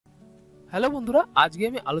Hello বন্ধুরা, আজকে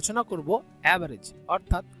আমি আলোচনা করব অ্যাভারেজ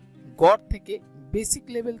অর্থাৎ গড় থেকে বেসিক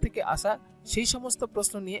লেভেল থেকে আসা সেই সমস্ত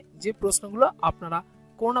প্রশ্ন নিয়ে, যে প্রশ্নগুলো আপনারা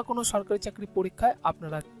কোনো না কোনো সরকারি চাকরি পরীক্ষায়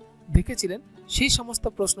আপনারা দেখেছিলেন। সেই সমস্ত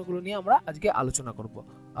প্রশ্নগুলো নিয়ে আমরা আজকে আলোচনা করব।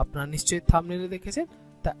 আপনারা নিশ্চয়ই থাম্বনেলে দেখেছেন।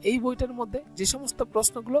 তা এই বইটার মধ্যে যে সমস্ত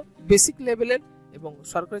প্রশ্নগুলো বেসিক লেভেলের এবং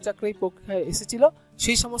সরকারি চাকরি পরীক্ষায় এসেছিল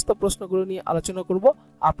সেই সমস্ত প্রশ্নগুলো নিয়ে আলোচনা করব।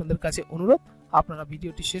 আপনাদের কাছে অনুরোধ, আপনারা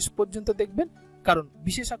ভিডিওটি শেষ পর্যন্ত দেখবেন, কারণ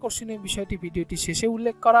বিশেষ আকর্ষণীয় বিষয়টি ভিডিওটি শেষে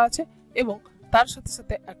উল্লেখ করা আছে এবং তার সাথে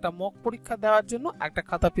সাথে একটা মক পরীক্ষা দেওয়ার জন্য একটা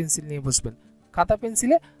খাতা পেন্সিল নিয়ে বসবেন। খাতা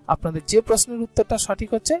পেন্সিলে আপনাদের যে প্রশ্নের উত্তরটা সঠিক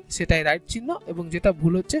হচ্ছে সেটাই রাইট চিহ্ন এবং যেটা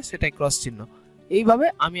ভুল হচ্ছে সেটাই ক্রস চিহ্ন। এইভাবে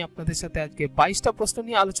আমি আপনাদের সাথে আজকে 22টা প্রশ্ন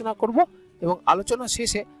নিয়ে আলোচনা করব এবং আলোচনা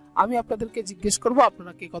শেষে আমি আপনাদেরকে জিজ্ঞেস করব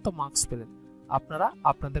আপনারা কে কত মার্কস পেলেন। আপনারা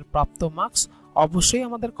আপনাদের প্রাপ্ত মার্কস অবশ্যই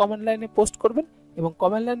আমাদের কমেন্ট লাইনে পোস্ট করবেন এবং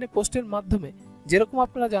কমেন্ট লাইনে পোস্টের মাধ্যমে যেরকম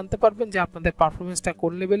আপনারা জানতে পারবেন যে আপনাদের পারফরমেন্সটা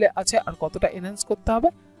কোন লেভেলে আছে আর কতটা এনহ্যান্স করতে হবে,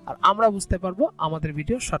 আর আমরা বুঝতে পারবো আমাদের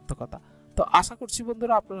ভিডিওর সার্থকতা। তো আশা করছি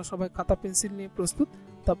বন্ধুরা আপনারা সবাই খাতা পেন্সিল নিয়ে প্রস্তুত।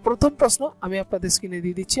 তো প্রথম প্রশ্ন আমি আপনাদের স্ক্রিনে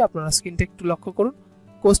দিয়ে দিচ্ছি, আপনারা স্ক্রিনটা একটু লক্ষ্য করুন।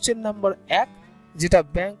 কোশ্চেন নাম্বার 1, যেটা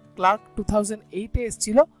ব্যাংক ক্লার্ক 2008-এ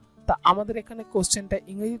এসেছিল, তা আমাদের এখানে কোশ্চেনটা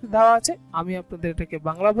ইংরেজিতে দেওয়া আছে, আমি আপনাদের এটাকে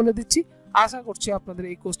বাংলা বলে দিচ্ছি। আশা করছি আপনাদের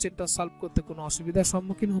এই কোশ্চেনটা সলভ করতে কোনো অসুবিধার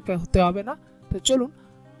সম্মুখীন হতে হবে না। তো চলুন,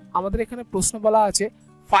 আমাদের এখানে প্রশ্ন বলা আছে,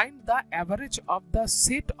 find the average of the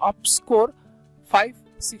set off score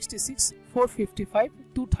 566, 455,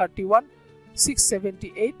 231,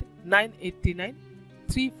 678, 989,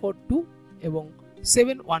 342 এবং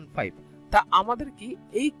 715। তা আমাদের কি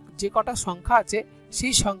এই যে কটা সংখ্যা আছে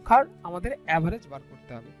সেই সংখ্যার আমাদের অ্যাভারেজ বার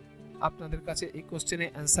করতে হবে। আপনাদের কাছে এই কোশ্চেনে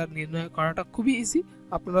অ্যান্সার নির্ণয় করাটা খুবই ইজি।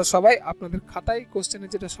 আপনারা সবাই আপনাদের খাতায় কোশ্চেনে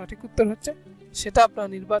যেটা সঠিক উত্তর হচ্ছে সেটা আপনারা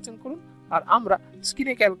নির্বাচন করুন, আর আমরা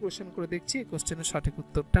স্ক্রিনে ক্যালকুলেশন করে দেখছি এই কোশ্চেনের সঠিক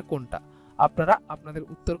উত্তরটা কোনটা। আপনারা আপনাদের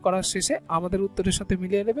উত্তর করার শেষে আমাদের উত্তরের সাথে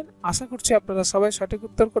মিলিয়ে নেবেন। আশা করছি আপনারা সবাই সঠিক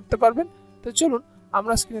উত্তর করতে পারবেন। তো চলুন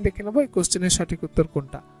আমরা স্ক্রিনে দেখে নেব এই কোশ্চেনের সঠিক উত্তর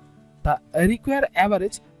কোনটা। তা রিকোয়ার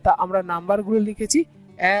অ্যাভারেজ, তা আমরা নাম্বারগুলো লিখেছি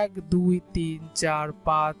 1, 2, 3, 4,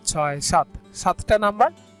 5, 6, 7, 7টা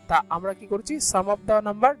নাম্বার। তা আমরা কি করছি, সাম of the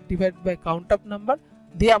number divide by count of number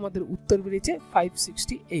দিয়ে আমাদের উত্তর বেরিয়েছে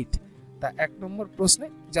 568। তা 1 নম্বর প্রশ্নে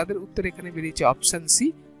যাদের উত্তর এখানে বেরিয়েছে অপশন সি,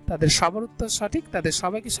 তাদের সবার উত্তর সঠিক, তাদের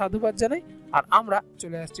সবাইকে সাধুবাদ জানাই। আর আমরা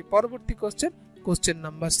চলে আসছি পরবর্তী কোশ্চেন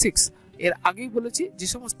নাম্বার 6। এর আগেই বলেছি যে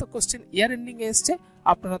সমস্ত কোশ্চেন ইয়ার এন্ডিং এ এসছে,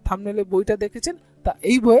 আপনারা থাম্বনেলে বইটা দেখেছেন। তা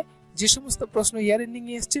এই বইয়ে যে সমস্ত প্রশ্ন ইয়ার এন্ডিং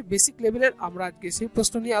এ এসছে বেসিক লেভেলের, আমরা আজকে সেই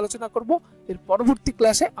প্রশ্ন নিয়ে আলোচনা করব। এর পরবর্তী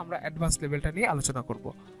ক্লাসে আমরা অ্যাডভান্স লেভেলটা নিয়ে আলোচনা করব।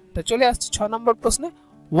 তা চলে আসছি 6 নম্বর প্রশ্নে,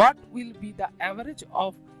 what will be the average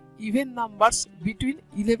of even numbers between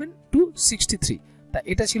 11 to 63। তা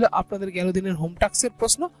এটা ছিল আপনাদের 11 দিনের হোম টাস্কের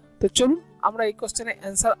প্রশ্ন। তো চলুন আমরা এই কোশ্চেনের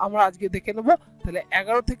অ্যান্সার আমরা আজকে দেখে নেব। তাহলে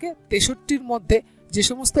 11 থেকে 63-র মধ্যে যে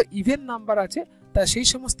সমস্ত ইভেন নাম্বার আছে, তা সেই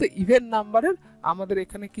সমস্ত ইভেন নাম্বারের আমাদের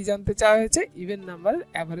এখানে কি জানতে চাওয়া হয়েছে, ইভেন নাম্বারের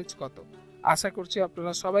অ্যাভারেজ কত। আশা করছি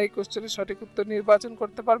আপনারা সবাই কোশ্চেনের সঠিক উত্তর নির্বাচন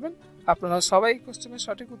করতে পারবেন। আপনারা সবাই কোশ্চেনের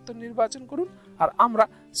সঠিক উত্তর নির্বাচন করুন, আর আমরা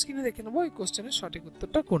স্ক্রিনে দেখে নেব এই কোশ্চেনের সঠিক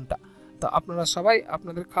উত্তরটা কোনটা। তো আপনারা সবাই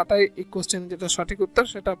আপনাদের খাতায় এই কোশ্চেনের যেটা সঠিক উত্তর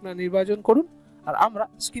সেটা আপনারা নির্বাচন করুন, আর আমরা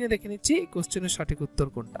স্ক্রিনে দেখে নিচ্ছি এই কোশ্চেনের সঠিক উত্তর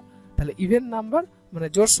কোনটা। তাহলে ইভেন নাম্বার মানে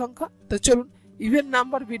জোড় সংখ্যা। তো চলুন, ইভেন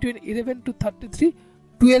নাম্বার বিটুইন 11 to 33,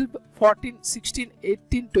 12, 14, 16,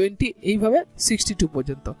 18, 20 এইভাবে 62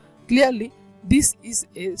 পর্যন্ত। Clearly this is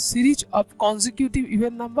a series of consecutive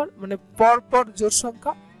even number, মানে পরপর জোড়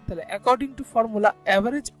সংখ্যা। তাহলে according to formula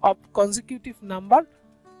average of consecutive number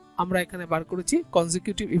আমরা এখানে বার করেছি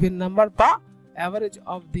কনজিকিউটিভ ইভেন নাম্বার বা average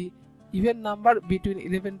of the even number between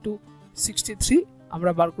 11 to 63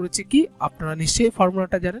 আমরা বার করেছি কি, আপনারা নিশ্চয়ই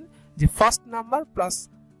ফর্মুলাটা জানেন যে first number plus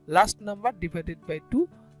last number divided by 2।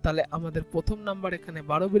 তাহলে আমাদের প্রথম নাম্বার এখানে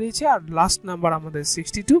 12 বেরিয়েছে আর লাস্ট নাম্বার আমাদের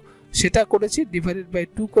 62, সেটা করেছি ডিভাইডেড বাই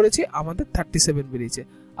 2 করেছি, আমাদের 37 বেরিয়েছে।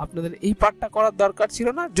 আপনাদের এই পার্টটা করার দরকার ছিল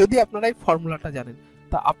না যদি আপনারা এই ফর্মুলাটা জানেন।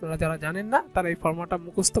 তা আপনারা যারা জানেন না তারা এই ফর্মুলাটা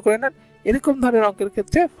মুখস্থ করে নেন। এরকম ধরনের অঙ্কের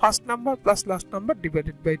ক্ষেত্রে first number plus last number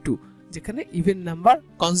divided by 2, যেখানে ইভেন নাম্বার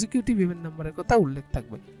কনজিকিউটিভ ইভেন নাম্বারের কথা উল্লেখ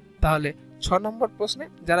থাকবে। তাহলে 6 নম্বর প্রশ্নে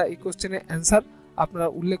যারা এই কোশ্চেনের অ্যান্সার আপনারা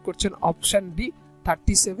উল্লেখ করছেন অপশন ডি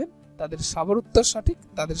 37, তাদের সবার উত্তর সঠিক,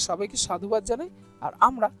 তাদের সবাইকে সাধুবাদ জানাই। আর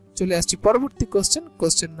আমরা চলে আসছি পরবর্তী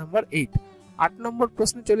কোশ্চেন নাম্বার 8। 8 নম্বর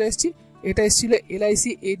প্রশ্নে চলে আসছি। এটা এসেছিল LIC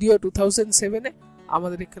ADO 2007-এ।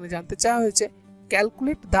 আমাদের এখানে জানতে চাওয়া হয়েছে,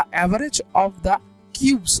 calculate the average of the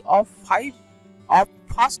cubes of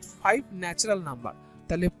first 5 natural number.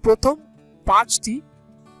 তাহলে প্রথম 5টি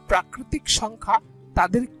প্রাকৃতিক সংখ্যা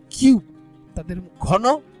তাদের কিউব, তাদের ঘন,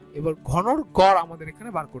 এবার ঘনর গড় আমাদের এখানে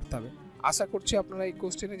বার করতে হবে। আশা করছি আপনারা এই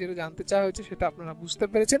কোশ্চেনে যেটা জানতে চাওয়া হয়েছে সেটা আপনারা বুঝতে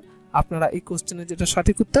পেরেছেন। আপনারা এই কোশ্চেনের যেটা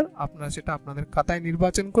সঠিক উত্তর আপনারা সেটা আপনাদের খাতায়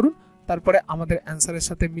নির্বাচন করুন, তারপরে আমাদের অ্যান্সারের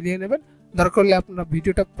সাথে মিলিয়ে নেবেন। দরকার হলে আপনারা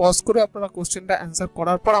ভিডিওটা পজ করে আপনারা কোশ্চেনটা অ্যান্সার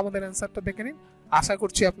করার পর আমাদের অ্যান্সারটা দেখে নিন। আশা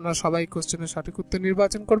করছি আপনারা সবাই কোশ্চেনের সঠিক উত্তর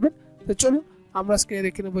নির্বাচন করবেন। তো চলুন আমরা স্ক্রিনে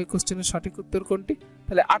দেখে নেব এই কোশ্চেনের সঠিক উত্তর কোনটি।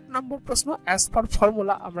 তাহলে 8 নম্বর প্রশ্ন, অ্যাজ পার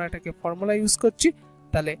ফর্মুলা, আমরা এটাকে ফর্মুলা ইউজ করছি।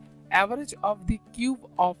 তাহলে average of the cube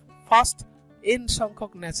of first n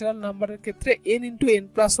সংখ্যক ন্যাচারাল নাম্বারের ক্ষেত্রে n ×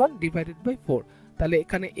 n+1 ডিভাইডেড বাই 4। তাহলে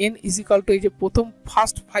এখানে n ইজ ইকুয়াল টু এই যে প্রথম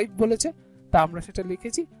ফার্স্ট 5 বলেছে, তা আমরা সেটা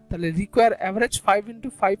লিখেছি। তাহলে রিকোয়ার অ্যাভারেজ 5 ×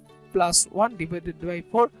 5 + 1 ডিভাইডেড বাই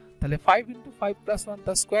 4। তাহলে 5 × 5 + 1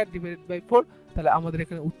 তার স্কয়ার ডিভাইডেড বাই 4। তাহলে আমাদের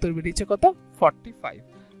এখানে উত্তর বেরিয়েছে কত? 45।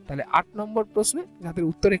 তাহলে 8 নম্বর প্রশ্নে যাদের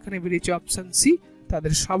উত্তর এখানে বেরিয়েছে অপশন সি,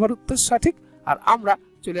 তাদের সবার উত্তর সঠিক। আর আমরা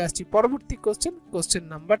চলে আসছি পরবর্তী কোশ্চেন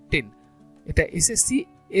নাম্বার 10। এটা এসএসসি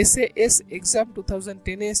SAS এক্সাম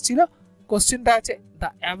 2010 এ এসেছিল। কোশ্চেনটা আছে the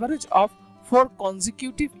average of 4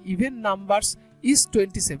 consecutive even numbers is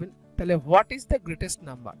 27। তাহলে what is the greatest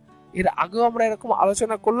number? এর আগেও আমরা এরকম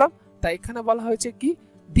আলোচনা করলাম। তাই এখানে বলা হয়েছে কি,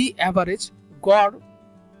 দি অ্যাভারেজ গড়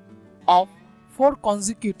অফ 4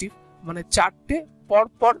 কনজিকিউটিভ মানে 4টে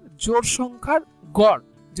পরপর জোড় সংখ্যার গড়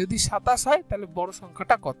যদি 27 হয় তাহলে বড়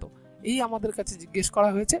সংখ্যাটা কত, এই আমাদের কাছে জিজ্ঞেস করা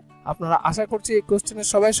হয়েছে। আপনারা আশা করছি এই কোশ্চেনের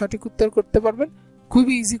সবাই সঠিক উত্তর করতে পারবেন।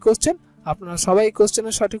 খুবই ইজি কোশ্চেন। আপনারা সবাই এই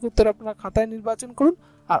কোশ্চেনের সঠিক উত্তর আপনারা খাতায় নির্বাচন করুন,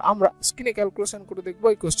 আর আমরা স্ক্রিনে ক্যালকুলেশন করে দেখব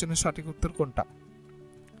এই কোশ্চেনের সঠিক উত্তর কোনটা।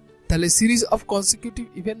 তাহলে series of consecutive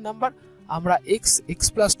even number, আমরা x,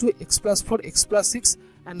 x+2, x+4, x+6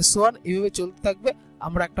 and so on এইভাবে চলতে থাকবে।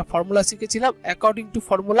 আমরা একটা ফর্মুলা শিখেছিলাম অ্যাকর্ডিং টু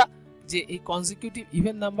ফর্মুলা, যে এই কনসিকিউটিভ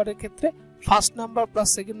ইভেন নাম্বারের ক্ষেত্রে first number plus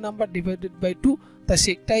second number divided by 2, তা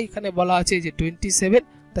সেটাই এখানে বলা আছে যে 27,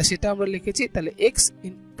 তা সেটা আমরা লিখেছি। তাহলে x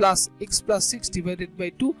plus x+6 divided by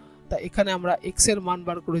 2, তা এখানে আমরা x এর মান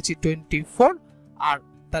বার করেছি 24। আর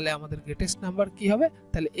তাহলে আমাদের গ্রেটেস্ট নাম্বার কি হবে?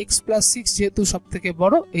 তাহলে x+6 যেহেতু সব থেকে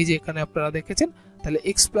বড়, এই যে এখানে আপনারা দেখেছেন, তাহলে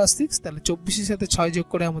x+6, তাহলে 24 এর সাথে 6 যোগ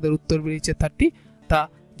করে আমাদের উত্তর বেরিয়েছে 30। তা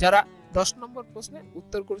যারা 10 নম্বর প্রশ্নে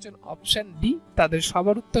উত্তর করেছেন অপশন ডি, তাদের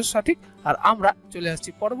সবার উত্তর সঠিক। আর আমরা চলে আসছি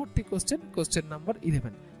পরবর্তী কোশ্চেন নাম্বার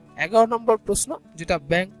 11। 11 নম্বর প্রশ্ন, যেটা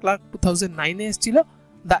ব্যাংক ক্লার্ক 2009 এ এসেছিল।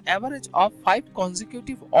 The average of 5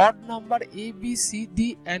 consecutive odd number A, B, C, D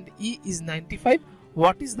and E is 95.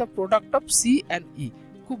 What is the product of C and E?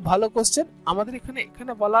 খুব ভালো কোশ্চেন। আমাদের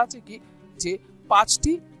এখানে বলা আছে কি, যে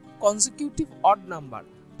 5টি কনজিকিউটিভ অড নাম্বার,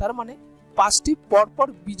 তার মানে 5টি পরপর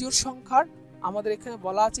বিজোড় সংখ্যার আমাদের এখানে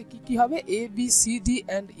বলা আছে কি কি হবে, A, B, C, D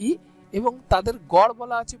and E, এবং তাদের গড়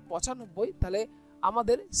বলা আছে 95। তাহলে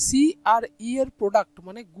আমাদের সি আর ই এর প্রোডাক্ট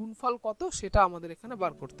মানে গুণফল কত সেটা আমাদের এখানে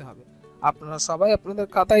বার করতে হবে। আপনারা সবাই আপনাদের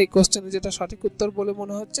খাতায় এই কোশ্চেনে যেটা সঠিক উত্তর বলে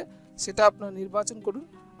মনে হচ্ছে সেটা আপনারা নির্বাচন করুন,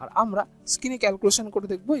 আর আমরা স্ক্রিনে ক্যালকুলেশন করে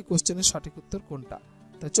দেখব এই কোশ্চেনের সঠিক উত্তর কোনটা।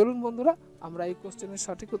 তো চলুন বন্ধুরা, আমরা এই কোশ্চেনের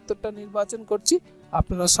সঠিক উত্তরটা নির্বাচন করছি।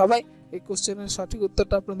 আপনারা সবাই এই কোশ্চেনের সঠিক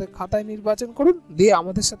উত্তরটা আপনাদের খাতায় নির্বাচন করুন, দিয়ে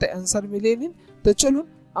আমাদের সাথে অ্যান্সার মিলিয়ে নিন। তো চলুন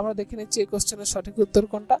আমরা দেখে নিচ্ছি এই কোশ্চেনের সঠিক উত্তর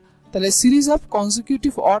কোনটা। তাহলে series of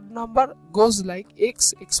consecutive odd number goes like x,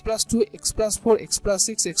 x+2, x+4,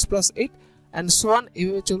 x+6, x+8 and so on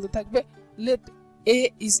এইভাবে চলতে থাকবে। Late a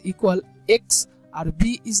is equal x, R b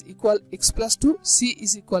is equal x+2, c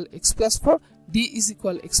is equal x+4, d is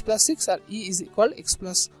equal x+6 R e is equal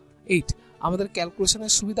x+8। আমাদের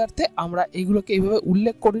ক্যালকুলেশনের সুবিধার্থে আমরা এইগুলোকে এইভাবে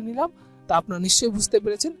উল্লেখ করে নিলাম। তা আপনারা নিশ্চয়ই বুঝতে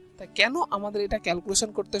পেরেছেন তা কেন আমাদের এটা ক্যালকুলেশন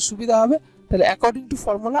করতে সুবিধা হবে। তাহলে অ্যাকর্ডিং টু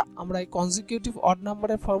ফর্মুলা, আমরা এই কনজিকিউটিভ অড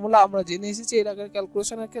নাম্বারের ফর্মুলা আমরা জেনে এসেছি এর আগের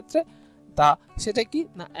ক্যালকুলেশনের ক্ষেত্রে। তা সেটা কি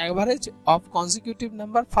না, average of consecutive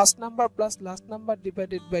number first number plus last number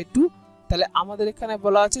divided by 2। তাহলে আমাদের এখানে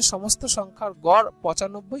বলা আছে সমস্ত সংখ্যার গড়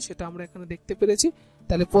 95, সেটা আমরা এখানে দেখতে পেরেছি।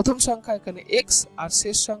 তাহলে প্রথম সংখ্যা এখানে x আর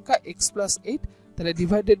শেষ সংখ্যা x+8, তাহলে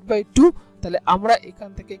ডিভাইডেড বাই 2। তাহলে আমরা এখান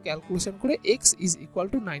থেকে ক্যালকুলেশন করে x ইজ ইকুয়াল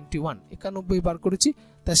টু 91, 91 বার করেছি।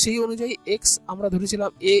 তা সেই অনুযায়ী x আমরা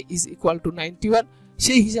ধরেছিলাম a ইজ ইকুয়াল টু 91,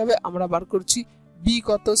 সেই হিসাবে আমরা বার করছি b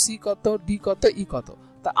কত, c কত, d কত, e কত।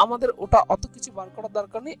 তা আমাদের ওটা অত কিছু বার করার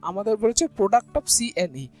দরকার নেই, আমাদের বলেছে প্রোডাক্ট অফ সি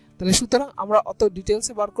এন্ড ই। তাহলে সুতরাং আমরা অত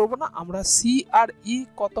ডিটেলসে বার করব না, আমরা সি আর ই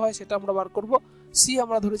কত হয় সেটা আমরা বার করব। সি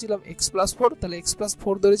আমরা ধরেছিলাম x+4, তাহলে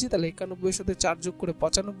x+4 ধরেছি, তাহলে 91 এর সাথে 4 যোগ করে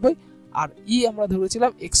 95। আর ই আমরা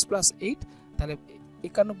ধরেছিলাম x+8, তাহলে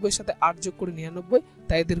 91 এর সাথে 8 যোগ করে 99,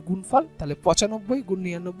 তাই এদের গুণফল তাহলে 95 গুণ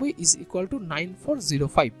 99 ইজ ইকুয়াল টু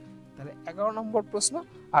 9405। তাহলে 11 নম্বর প্রশ্ন।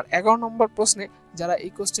 আর 11 নম্বর প্রশ্নে যারা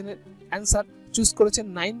এই কোশ্চেনের অ্যান্সার চুজ করেছেন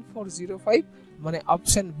 9405 মানে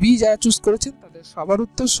অপশন বি যারা চুজ করেছেন তাদের সবার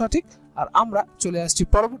উত্তর সঠিক। আর আমরা চলে আসছি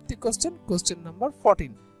পরবর্তী কোশ্চেন নাম্বার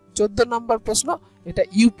 14। 14 নম্বর প্রশ্ন, এটা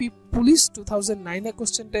ইউপি পুলিশ 2009 এ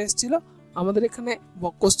কোশ্চেনটা এসেছিল। আমাদের এখানে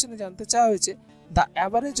কোশ্চেনে জানতে চাওয়া হয়েছে the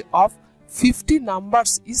average of 50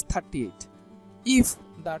 numbers is 38 if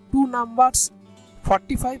the two numbers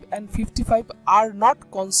 45 and 55 are not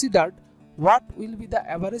considered, what will be the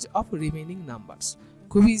average of remaining numbers?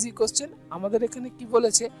 খুব ইজি কোশ্চেন। আমাদের এখানে কি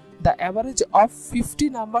বলেছে, the average of 50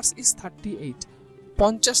 numbers is 38,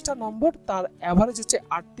 50টা নম্বর তার অ্যাভারেজ হচ্ছে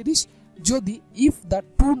 38 যদি ইফ দ্য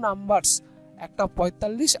টু নাম্বারস, একটা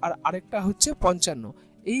 45 আর আরেকটা হচ্ছে 55,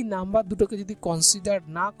 এই নাম্বার দুটোকে যদি কনসিডার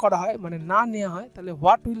না করা হয়, মানে না নেওয়া হয়, তাহলে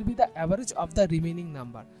what will be the average of the remaining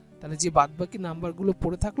number. তাহলে যে বাদবাকি নাম্বারগুলো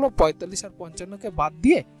পড়ে থাকলো 45 আর 55কে বাদ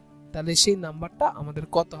দিয়ে, তাহলে সেই নাম্বারটা আমাদের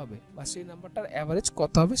কত হবে বা সেই নাম্বারটার অ্যাভারেজ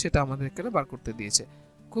কত হবে সেটা আমাদের এখানে বার করতে দিয়েছে।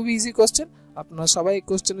 খুব ইজি কোশ্চেন। আপনারা সবাই এই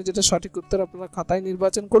কোশ্চেনের যেটা সঠিক উত্তর আপনারা খাতায়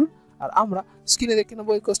নির্বাচন করুন, আর আমরা স্ক্রিনে দেখে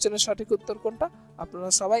নেবো এই কোশ্চেনের সঠিক উত্তর কোনটা। আপনারা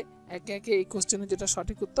সবাই একে একে এই কোশ্চেনের যেটা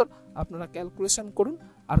সঠিক উত্তর আপনারা ক্যালকুলেশন করুন,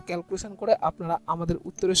 আর ক্যালকুলেশন করে আপনারা আমাদের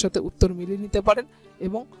উত্তরের সাথে উত্তর মিলিয়ে নিতে পারেন,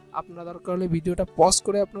 এবং আপনারা দরকার হলে ভিডিওটা পজ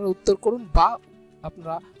করে আপনারা উত্তর করুন, বা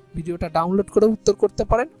আপনারা ভিডিওটা ডাউনলোড করে উত্তর করতে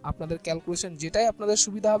পারেন। আপনাদের ক্যালকুলেশন যেটাই আপনাদের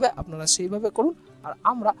সুবিধা হবে আপনারা সেইভাবে করুন। আর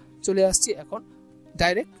আমরা চলে আসছি এখন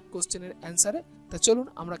ডাইরেক্ট কোশ্চেনের অ্যান্সারে। তা চলুন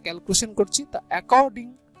আমরা ক্যালকুলেশন করছি। তা according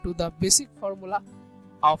to the basic formula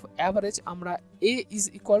of average আমরা a is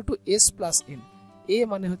equal to s plus n। a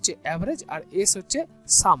মানে হচ্ছে অ্যাভারেজ, আর s হচ্ছে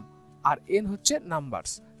সাম, আর n হচ্ছে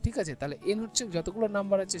নাম্বারস। ঠিক আছে, তাহলে n হচ্ছে যতগুলো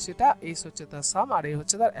নাম্বার আছে সেটা, s হচ্ছে তার সাম, আর a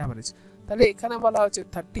হচ্ছে তার অ্যাভারেজ। তাহলে এখানে বলা হচ্ছে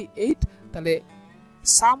 38, তাহলে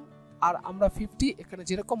সাম আর আমরা 50, এখানে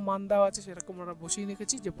যেরকম মান দেওয়া আছে সেরকম আমরা বসিয়ে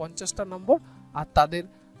রেখেছি যে 50টা নম্বর, আর তাদের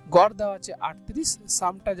গড় দেওয়া আছে 38,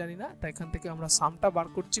 সামটা জানি না, তাই এখান থেকে আমরা সামটা বার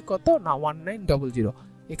করছি কত না 1900।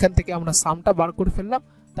 এখান থেকে আমরা সামটা বার করে ফেললাম।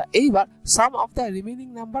 তা এইবার সাম of the remaining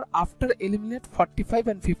number after eliminate 45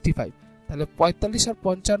 and 55, তাহলে 45 আর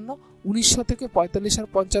 55, 1900 থেকে 45 আর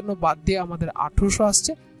 55 বাদ দিয়ে আমাদের 1800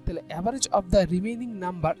 আসছে। তাহলে average of the remaining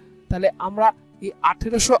number, তাহলে আমরা এই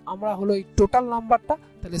 1800 আমরা হলো এই টোটাল নাম্বারটা,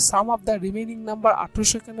 তাহলে সাম অফ দ্য রিমেনিং নাম্বার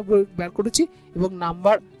 1800 এখানে বের করেছি, এবং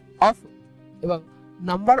নাম্বার অফ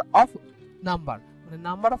নাম্বার মানে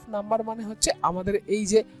নাম্বার অফ নাম্বার মানে হচ্ছে আমাদের এই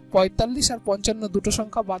যে 45 আর 55 দুটো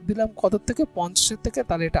সংখ্যা বাদ দিলাম কত থেকে, 50 থেকে,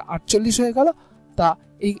 তাহলে এটা 48 হয়ে গেল। তা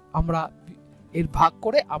এই আমরা এর ভাগ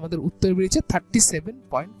করে আমাদের উত্তর বেরিয়েছে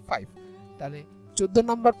 37.5। তাহলে 14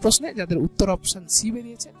 নম্বর প্রশ্নে যাদের উত্তর অপশন সি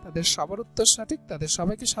বেরিয়েছে তাদের সবার উত্তর সঠিক, তাদের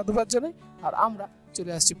সবাইকে সাধুবাদ জানাই। আর আমরা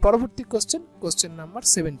চলে আসছি পরবর্তী কোশ্চেন নাম্বার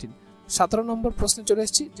 17। 17 নম্বর প্রশ্নে চলে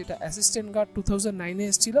এসেছি, যেটা অ্যাসিস্ট্যান্ট গার্ড 2009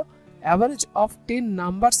 এসেছিল। Average of 10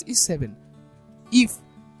 numbers is 7 if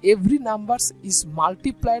every numbers is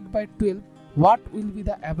multiplied by 12, what will be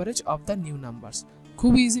the average of the new numbers?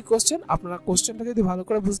 খুব ইজি কোশ্চেন। আপনারা কোশ্চেনটা যদি ভালো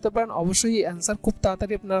করে বুঝতে পারেন অবশ্যই এই অ্যান্সার খুব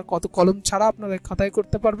তাড়াতাড়ি আপনারা কত কলম ছাড়া আপনারা খাতায়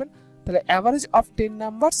করতে পারবেন। তাহলে অ্যাভারেজ অফ 10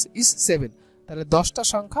 নাম্বারস ইজ 7, তাহলে 10টা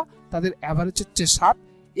সংখ্যা তাদের অ্যাভারেজ হচ্ছে 7।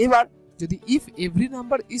 এবার যদি if every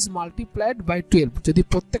number is multiplied by 12, যদি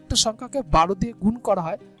প্রত্যেকটা সংখ্যাকে 12 দিয়ে গুণ করা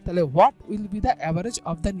হয়, তাহলে what will be the average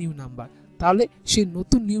of the new number, তাহলে সেই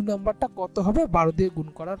নতুন নিউ নাম্বারটা কত হবে 12 দিয়ে গুণ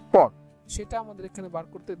করার পর, সেটা আমাদের এখানে বার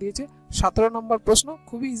করতে দিয়েছে। 17 নম্বর প্রশ্ন,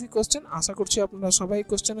 খুবই ইজি কোশ্চেন। আশা করছি আপনারা সবাই এই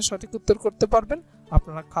কোশ্চেনের সঠিক উত্তর করতে পারবেন।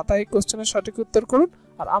 আপনারা খাতায় এই কোশ্চেনের সঠিক উত্তর করুন,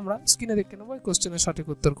 আর আমরা স্ক্রিনে দেখে নেব এই কোশ্চেনের সঠিক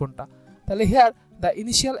উত্তর কোনটা। তাহলে হিয়ার দ্য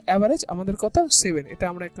ইনিশিয়াল অ্যাভারেজ আমাদের কত 7, এটা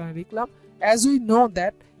আমরা এখানে লিখলাম। As we know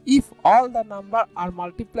that if all the number R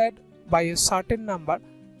multiplied by a certain number,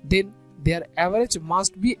 then there average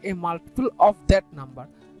must B A multiple of that number.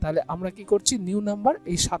 তাহলে আমরা কি করছি, নিউ নাম্বার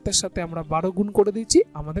এই 7-এর সাথে আমরা 12 গুণ করে দিয়েছি,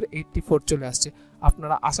 আমাদের 84 চলে আসছে।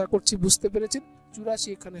 আপনারা আশা করছি বুঝতে পেরেছেন। 84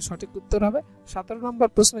 এখানে সঠিক উত্তর হবে। 17 নম্বর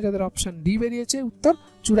প্রশ্নে যাদের অপশন ডি বেরিয়েছে উত্তর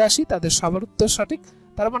 84, তাদের সবার উত্তর সঠিক।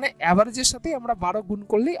 তার মানে অ্যাভারেজের সাথে আমরা 12 গুণ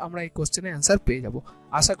করলেই আমরা এই কোশ্চেনের অ্যান্সার পেয়ে যাব।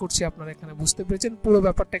 আশা করছি আপনারা এখানে বুঝতে পেরেছেন। পুরো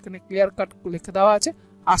ব্যাপারটা এখানে ক্লিয়ার কাট লিখে দেওয়া আছে।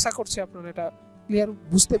 আশা করছি আপনারা এটা ক্লিয়ার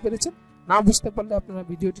বুঝতে পেরেছেন। না বুঝতে পারলে আপনারা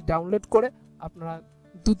ভিডিওটি ডাউনলোড করে আপনারা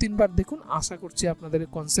 2-3 বার দেখুন। আশা করছি আপনাদের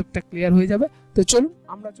কনসেপ্টটা ক্লিয়ার হয়ে যাবে। তো চলুন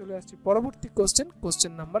আমরা চলে আসছি পরবর্তী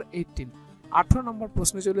কোশ্চেন নাম্বার 18। 18 নম্বর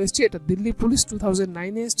প্রশ্নে চলে এসেছি। এটা দিল্লি পুলিশ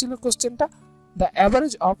 2009 এ এসেছিল কোশ্চেনটা। The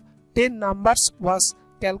average of 10 numbers was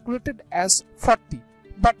calculated as 40,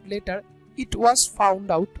 but later it was found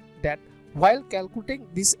out that while calculating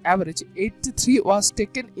this average, 83 was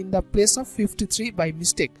taken in the place of 53 by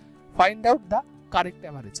mistake. Find out the correct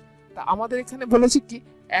average. তা আমাদের এখানে বলেছি কি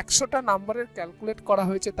 100টা নাম্বারের calculate করা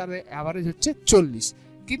হয়েছে, তার average হচ্ছে 40,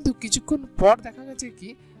 কিন্তু কিছুক্ষণ পর দেখা গেছে কি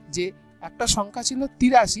যে একটা সংখ্যা ছিল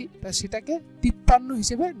 83, তা সেটাকে 53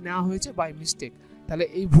 হিসেবে নেওয়া হয়েছে বাই মিস্টেক। তাহলে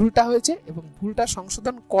এই ভুলটা হয়েছে এবং ভুলটা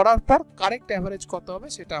সংশোধন করার পর কারেক্ট অ্যাভারেজ কত হবে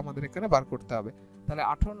সেটা আমাদের এখানে বার করতে হবে। তাহলে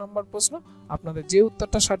 18 নম্বর প্রশ্ন, আপনাদের যে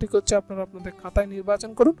উত্তরটা সঠিক হচ্ছে আপনারা আপনাদের খাতায়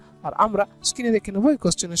নির্বাচন করুন আর আমরা স্ক্রিনে দেখে নেব এই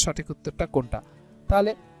কোশ্চেনের সঠিক উত্তরটা কোনটা।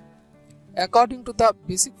 তাহলে according to the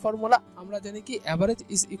basic formula আমরা জানি কি average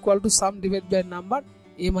is equal to some divide by number,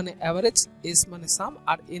 এ মানে অ্যাভারেজ, এস মানে সাম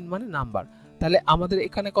আর এন মানে নাম্বার। তাহলে আমাদের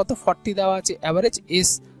এখানে কত 40 দেওয়া আছে অ্যাভারেজ, এস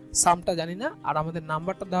সামটা জানি না, আর আমাদের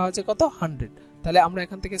নাম্বারটা দেওয়া আছে কত 100। তাহলে আমরা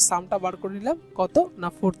এখান থেকে সামটা বার করে নিলাম কত না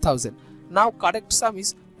 4000। নাও correct some is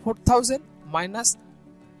 4000 minus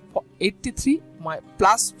 83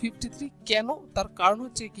 plus 53। কেন? তার কারণ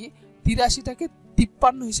হচ্ছে কি 83টাকে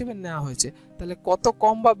 53 হিসেবে নেওয়া হয়েছে। তাহলে কত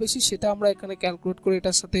কম বা বেশি সেটা আমরা এখানে ক্যালকুলেট করে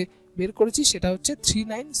এটার সাথে বের করেছি, সেটা হচ্ছে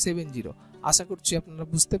 3970। আশা করছি আপনারা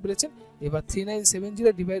বুঝতে পেরেছেন। এবার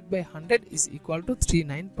 3970 divide by 100 is equal to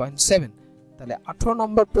 39.7। তাহলে 18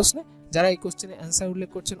 নম্বর প্রশ্নে যারা এই কোশ্চেনে অ্যান্সার উল্লেখ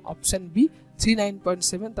করছেন অপশন বি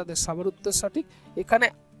 39.7 তাদের সবার উত্তর সঠিক। এখানে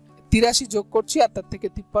 83 যোগ করছি আর তার থেকে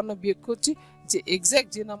 53 বিয়োগ করছি, যে এক্সাক্ট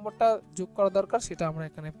যে নাম্বারটা যোগ করা দরকার সেটা আমরা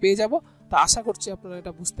এখানে পেয়ে যাব। তা আশা করছি আপনারা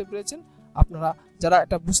এটা বুঝতে পেরেছেন। আপনারা যারা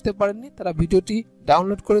এটা বুঝতে পারেননি তারা ভিডিওটি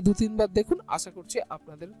ডাউনলোড করে 2-3 বার দেখুন, আশা করছি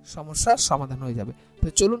আপনাদের সমস্যার সমাধান হয়ে যাবে। তো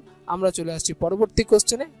চলুন আমরা চলে আসছি পরবর্তী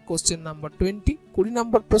কোশ্চেনে, কোশ্চেন নাম্বার 20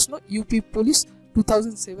 নম্বর প্রশ্ন। ইউপি পুলিশ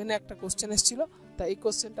 2007 একটা কোশ্চেন এসেছিল, তা এই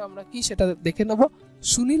কোশ্চেনটা আমরা কি সেটা দেখে নেব।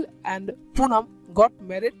 Sunil and Poonam got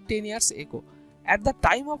married 10 years ago. At the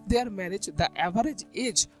time of their marriage, the average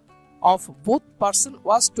age of both person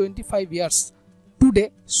was 25 years. Today,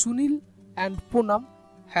 Sunil and Poonam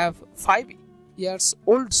have 5 years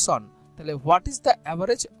old son. তাহলে what is the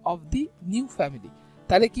average of the new family?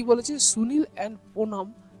 তাহলে কি বলেছে, Sunil and Poonam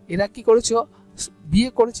এরা কি করেছিল, বিয়ে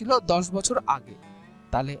করেছিল 10 বছর আগে।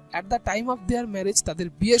 তাহলে at the time of their marriage তাদের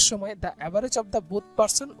বিয়ের সময় the average of the both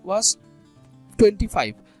person was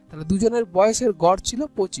 25। তাহলে দুজনের বয়সের গড় ছিল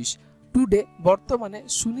 25। টুডে বর্তমানে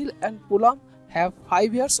Sunil and Poonam have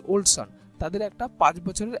 5 years old son, তাদের একটা 5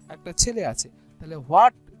 বছরের একটা ছেলে আছে। তাহলে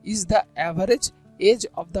what is the average age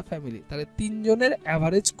of the family? তাহলে তিনজনের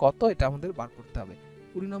অ্যাভারেজ কত এটা আমাদের বার করতে হবে।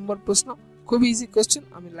 20 নম্বর প্রশ্ন, খুবই ইজি কোশ্চেন,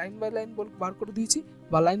 আমি লাইন বাই লাইন বার করে দিয়েছি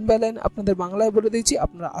বা লাইন বাই লাইন আপনাদের বাংলায় বলে দিয়েছি।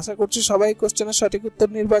 আপনারা আশা করছি সবাই কোশ্চেনের সঠিক উত্তর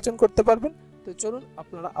নির্বাচন করতে পারবেন। তো চলুন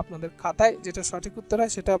আপনারা আপনাদের খাতায় যেটা সঠিক উত্তর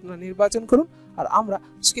হয় সেটা আপনারা নির্বাচন করুন আর আমরা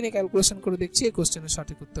স্ক্রিনে ক্যালকুলেশন করে দেখছি এই কোশ্চেনের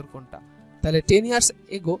সঠিক উত্তর কোনটা। তাহলে 10 years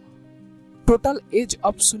ago total age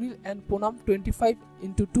of Sunil and Poonam 25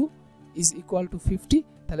 into 2 is equal to 50.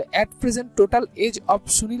 তাহলে at present total age of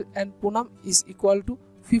Sunil and Poonam is equal to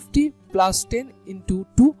 50 plus 10 into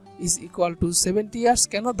 2 is equal to 70 years।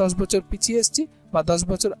 কেন 10 বছর পিছিয়ে এসেছি বা 10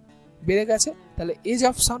 বছর বেড়ে গেছে। তাহলে age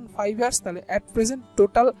of son 5 years, তাহলে at present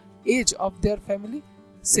total age of their family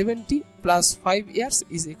 70 plus 5 years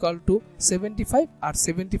is equal to 75 আর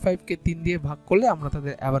 75 কে 3 দিয়ে ভাগ করলে আমরা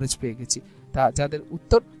তাদের অ্যাভারেজ পেয়ে গেছি। তা যাদের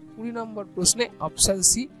উত্তর 20 নম্বর প্রশ্নে অপশন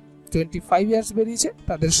সি 25 ইয়ার্স বেরিয়েছে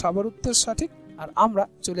তাদের সবার উত্তর সঠিক। আর আমরা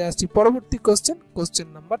চলে আসছি পরবর্তী কোশ্চেন, কোশ্চেন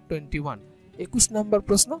নাম্বার 21 21 নম্বর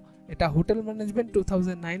প্রশ্ন। এটা হোটেল ম্যানেজমেন্ট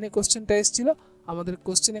 2009 এ কোশ্চেনটা এসেছিল। আমাদের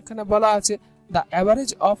কোশ্চেন এখানে বলা আছে the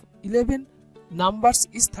average of 11 numbers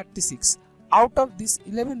is 36। Out of this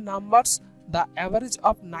 11 numbers the average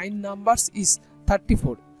of 9 numbers is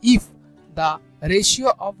 34. If the ratio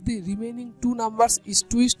of the remaining 2 numbers is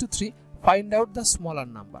 2:3, find out the smaller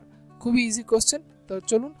number. খুবই easy question. তো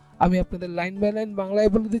চলুন আমি আপনাদের লাইন বাই লাইন বাংলায়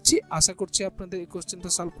বলে দিচ্ছি, আশা করছি আপনাদের এই কোশ্চেনটা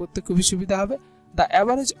সলভ করতে খুবই সুবিধা হবে। The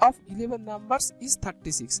average of 11 numbers is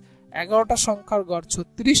 36. 11টা সংখ্যার গড়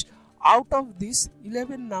 36। আউট অফ দিস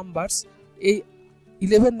 11 নাম্বারস, এই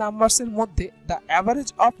 11 নাম্বারসের মধ্যে the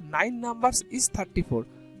average of 9 numbers is 34।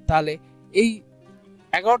 তাহলে এই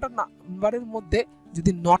 11টা নাম্বারের মধ্যে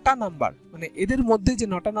যদি 9টা নাম্বার, মানে এদের মধ্যে যে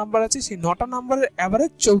 9টা নাম্বার আছে সেই 9টা নাম্বারের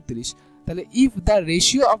অ্যাভারেজ 34। তাহলে if the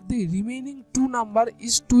ratio of the remaining 2 number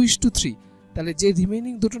is 2:3, তাহলে যে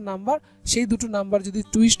রিমেইনিং দুটো নাম্বার সেই দুটো নাম্বার যদি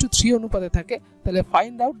 2:3 অনুপাতে থাকে তাহলে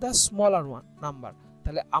find out the smaller one number.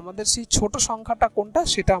 তাহলে আমাদের সেই ছোট সংখ্যাটা কোনটা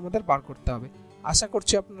সেটা আমাদের বার করতে হবে। আশা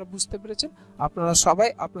করছি আপনারা বুঝতে পেরেছেন। আপনারা সবাই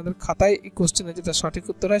আপনাদের খাতায় এই কোশ্চেনের যেটা সঠিক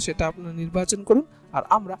উত্তর হয় সেটা আপনারা নির্বাচন করুন আর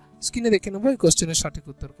আমরা স্ক্রিনে দেখে নেব এই কোশ্চেনের সঠিক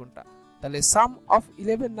উত্তর কোনটা। তাহলে সাম of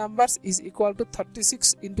 11 numbers is equal to 36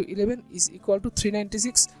 into 11 is equal to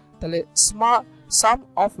 396। তাহলে সাম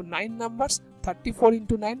of 9 numbers 34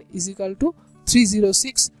 into 9 is equal to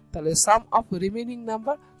 306। তাহলে সাম of remaining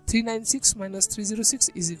number 396 minus 306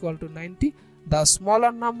 is equal to 90. The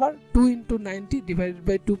smaller number 2 into 90 divided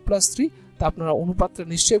by 2 plus 3। তা আপনারা অনুপাতটা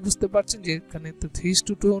নিশ্চয়ই বুঝতে পারছেন যে এখানে তো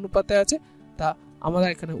 3:2 অনুপাতে আছে। তা আমরা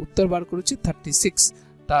এখানে উত্তর বার করেছি 36।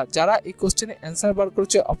 তা যারা এই কোশ্চেনে অ্যান্সার বার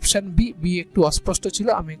করেছে অপশন বি একটু অস্পষ্ট ছিল,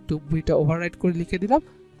 আমি একটু বিটা ওভাররাইট করে লিখে দিলাম।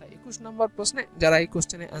 তা 21 21 নম্বর প্রশ্নে যারা এই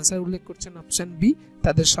কোশ্চেনে অ্যান্সার উল্লেখ করছেন অপশন বি,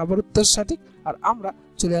 তাদের সবার উত্তর সঠিক। আর আমরা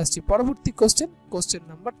চলে আসছি পরবর্তী কোশ্চেন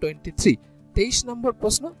নাম্বার 23। 23 নম্বর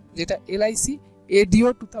প্রশ্ন, যেটা এলআইসি এডিও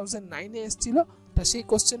 2009 এ এসেছিল, তা সেই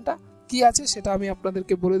কোশ্চেনটা কি আছে সেটা আমি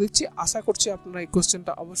আপনাদেরকে বলে দিচ্ছি। আশা করছি আপনারা এই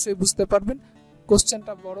কোশ্চেনটা অবশ্যই বুঝতে পারবেন।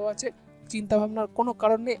 কোশ্চেনটা বড় আছে, চিন্তা ভাবনার কোনো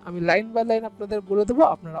কারণ নেই, আমি লাইন বাই লাইন আপনাদের বলে দেবো,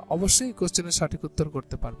 আপনারা অবশ্যই কোশ্চেনের সঠিক উত্তর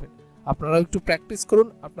করতে পারবেন। আপনারা একটু প্র্যাকটিস করুন।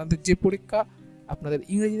 আপনাদের যে পরীক্ষা আপনাদের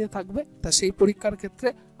ইংরেজিতে থাকবে, তা সেই পরীক্ষার ক্ষেত্রে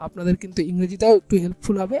আপনাদের কিন্তু ইংরেজিটাও একটু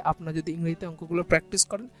হেল্পফুল হবে আপনারা যদি ইংরেজিতে অঙ্কগুলো প্র্যাকটিস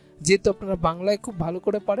করেন। যেহেতু আপনারা বাংলায় খুব ভালো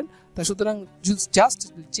করে পারেন, তা সুতরাং জাস্ট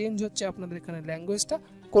চেঞ্জ হচ্ছে আপনাদের এখানে ল্যাঙ্গুয়েজটা,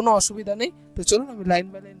 কোনো অসুবিধা নেই। তো চলুন আমি লাইন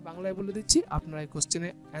বাই লাইন বাংলায় বলে দিচ্ছি, আপনারা এই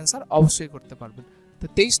কোশ্চেনের অ্যান্সার অবশ্যই করতে পারবেন। তো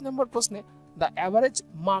 23 নম্বর প্রশ্নে, the average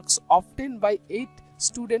marks obtained by 8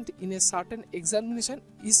 students in a certain examination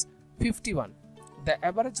is 51. The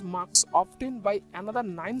average marks obtained by another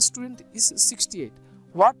 9 students is 68.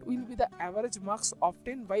 What will be the average marks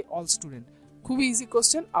obtained by all students? খুবই ইজি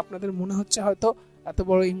কোশ্চেন। আপনাদের মনে হচ্ছে হয়তো এত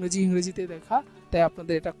বড় ইংরেজিতে দেখা, তাই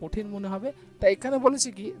আপনাদের এটা কঠিন মনে হবে। তাই এখানে বলেছে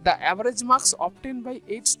কি, the average marks obtained by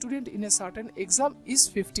 8 students in a certain exam is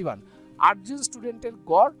 51. 8 জন স্টুডেন্টের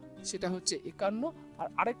গড় সেটা হচ্ছে 51। আর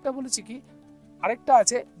আরেকটা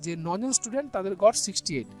আছে যে 9 জন স্টুডেন্ট তাদের গড়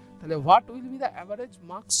 68। তাহলে what will be the average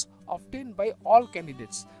marks obtain by all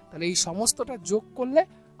candidates, তাহলে এই সমস্তটা যোগ করলে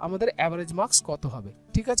আমাদের অ্যাভারেজ মার্কস কত হবে।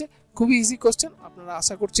 ঠিক আছে, খুবই ইজি কোশ্চেন। আপনারা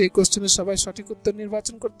আশা করছি এই কোশ্চেনের সবাই সঠিক উত্তর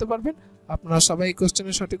নির্বাচন করতে পারবেন। আপনারা সবাই এই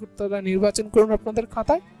কোশ্চেনের সঠিক উত্তরটা নির্বাচন করুন আপনাদের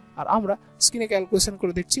খাতায়। আর আমরা স্ক্রিনে ক্যালকুলেশন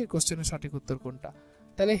করে দেখছি এই কোশ্চেনের সঠিক উত্তর কোনটা।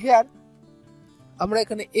 তাহলে হেয়ার আমরা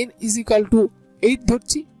এখানে n is equal to 8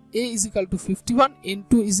 ধরছি, a is equal to 51,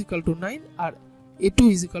 n2 is equal to 9 R a2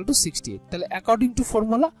 is equal to 68। তাহলে according to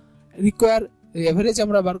formula require average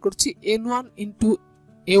আমরা বার করছি n1 into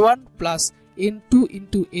a1 plus n2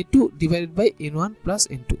 into a2 divided by n1 plus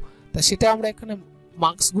n2। তা সেটা আমরা এখানে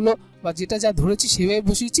মার্কসগুলো বা যেটা যা ধরেছি সেভাবে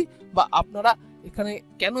বসিয়েছি, বা আপনারা এখানে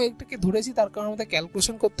কেন এটাকে ধরেছি তার কারণে আমাদের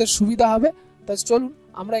ক্যালকুলেশন করতে সুবিধা হবে। তা চলুন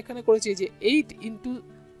আমরা এখানে করেছি যে 8 into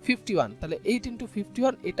 51, তাহলে 8 into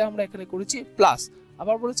 51 এটা আমরা এখানে করেছি প্লাস,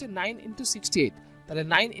 আবার বলেছে 9 into 68, তাহলে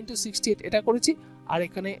 9 into 68 এটা করেছি। আর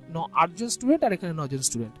এখানে 8 জন স্টুডেন্ট আর এখানে 9 জন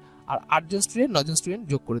স্টুডেন্ট, আর 8 জন স্টুডেন্ট 9 জন স্টুডেন্ট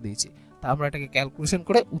যোগ করে দিয়েছি। তা আমরা এটাকে ক্যালকুলেশন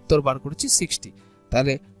করে উত্তর বার করেছি 60।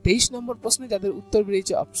 তাহলে 23 নম্বর প্রশ্নে যাদের উত্তর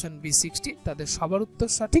বেরিয়েছে অপশন বি 60, তাদের সবার উত্তর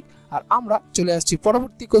সঠিক। আর আমরা চলে আসছি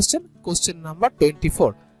পরবর্তী কোশ্চেন নাম্বার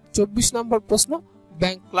 24। 24 নম্বর প্রশ্ন,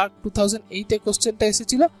 ব্যাংক ক্লার্ক 2008 এ কোশ্চেনটা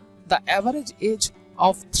এসেছিল। The average age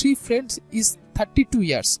of 3 friends is 32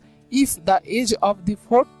 years. If the age of the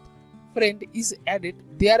 4th friend is added,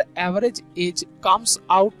 their average age comes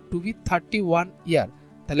out to be 31 year.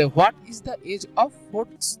 তাহলে what is the age of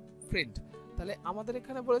 4th friend? তাহলে আমাদের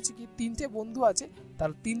এখানে বলেছে কি, তিনটে বন্ধু আছে,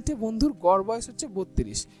 তার তিনটে বন্ধুর গড় বয়স হচ্ছে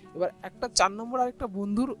 32। এবার একটা 4 নম্বর আর একটা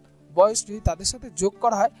বন্ধুর বয়স যদি তাদের সাথে যোগ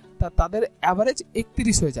করা হয় তা তাদের অ্যাভারেজ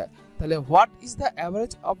 31 হয়ে যায়। তাহলে what is the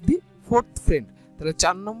average of the 4th friend, তাহলে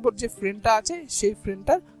 4 নম্বর যে ফ্রেন্ডটা আছে সেই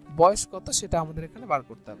ফ্রেন্ডটার বয়স কত সেটা আমাদের এখানে বার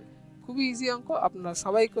করতে হবে। খুবই ইজি অঙ্ক, আপনারা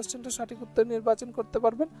সবাই কোশ্চেনটা সঠিক উত্তর নির্বাচন করতে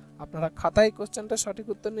পারবেন। আপনারা খাতায় কোশ্চেনটা সঠিক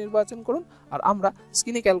উত্তর নির্বাচন করুন, আর আমরা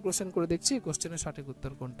স্ক্রিনে ক্যালকুলেশন করে দেখছি এই কোশ্চেনের সঠিক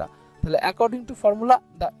উত্তর কোনটা। তাহলে according to formula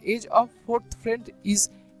the age of 4th friend is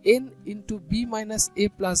n into b minus a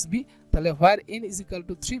plus b, তাহলে where n is equal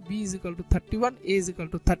to 3, b is equal to 31, a is equal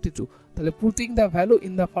to 32। তাহলে putting the value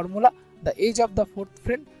in the formula the age of the 4th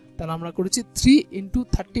friend, তাহলে আমরা করেছি 3 into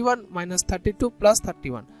 31 minus 32 plus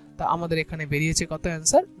 31। তা আমাদের এখানে বেরিয়েছে কত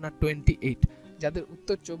অ্যান্সার না 28। যাদের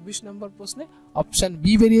উত্তর 24 নম্বর প্রশ্নে অপশন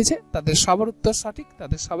বি বেরিয়েছে তাদের সবার উত্তর সঠিক,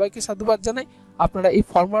 তাদের সবাইকে সাধুবাদ জানাই। আপনারা এই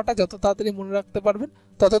ফর্মুলাটা যত তাড়াতাড়ি মনে রাখতে পারবেন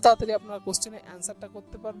তত তাড়াতাড়ি আপনারা কোশ্চেনের অ্যান্সারটা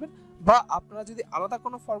করতে পারবেন, বা আপনারা যদি আলাদা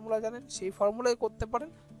কোনো ফর্মুলা জানেন সেই ফর্মুলাই করতে পারেন।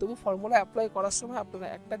 তবু ফর্মুলা অ্যাপ্লাই করার সময় আপনারা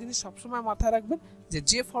একটা জিনিস সবসময় মাথায় রাখবেন,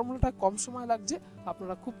 যে ফর্মুলাটা কম সময় লাগছে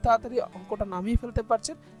আপনারা খুব তাড়াতাড়ি অঙ্কটা নামিয়ে ফেলতে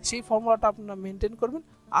পারছেন, সেই ফর্মুলাটা আপনারা মেনটেন করবেন।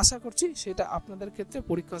 আশা করছি সেটা আপনাদের ক্ষেত্রে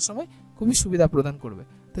পরীক্ষার সময় খুবই সুবিধা প্রদান করবে।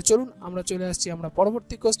 তো চলুন আমরা চলে আসছি আমরা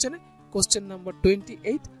পরবর্তী কোশ্চেন নাম্বার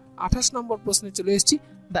 28। 28 নম্বর প্রশ্নে চলে এসেছি।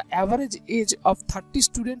 The average age of 30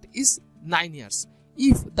 student is 9 years.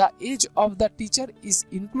 If the age of the teacher is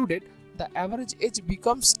included, the average age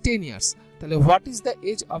becomes 10 years. তাহলে what is the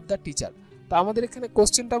age of the teacher? তা আমাদের এখানে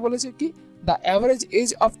কোশ্চেনটা বলেছে কি, the average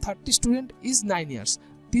age of 30 student is 9 years.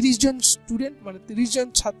 30 John student মানে 30 জন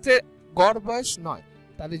ছাত্রের গড় বয়স 9।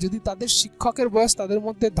 তাহলে যদি তাদের শিক্ষকের বয়স তাদের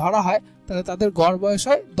মধ্যে ধরা হয় তাহলে তাদের গড় বয়স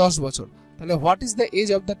হয় 10 বছর। তাহলে what is the age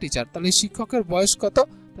of the teacher, তাহলে শিক্ষকের বয়স কত,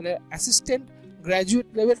 তাহলে অ্যাসিস্ট্যান্ট গ্র্যাজুয়েট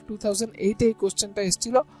লেভেল 2008 এই কোশ্চেনটা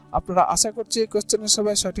এসেছিল। আপনারা আশা করছি এই কোশ্চেনের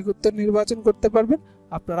সবাই সঠিক উত্তর নির্বাচন করতে পারবেন।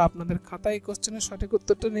 আপনারা আপনাদের খাতায় এই কোশ্চেনের সঠিক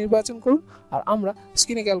উত্তরটা নির্বাচন করুন আর আমরা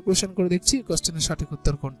স্ক্রিনে ক্যালকুলেশন করে দেখছি এই কোশ্চেনের সঠিক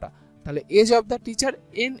উত্তর কোনটা। তাহলে age of the teacher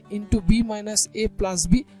n into B minus A plus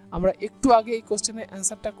B, আমরা একটু আগে এই কোশ্চেনের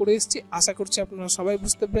অ্যান্সারটা করে এসেছি, আশা করছি আপনারা সবাই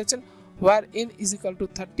বুঝতে পেরেছেন। হোয়ার n ইজ ইকুয়াল টু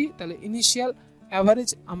 30, তাহলে ইনিশিয়াল অ্যাভারেজ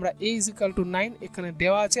আমরা a ইজ ইকুয়াল টু 9 এখানে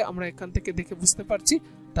দেওয়া আছে, আমরা এখান থেকে দেখে বুঝতে পারছি।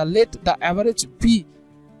 তা লেট দ্য অ্যাভারেজ বি,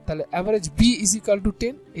 তাহলে average B is equal to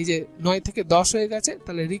 10, এই যে 9 থেকে 10 হয়ে গেছে,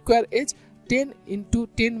 তাহলে require age 10 into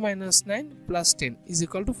 10 minus 9 plus 10 is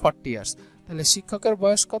equal to 40 years. তাহলে শিক্ষকের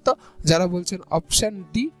বয়স কত? যারা বলছেন অপশন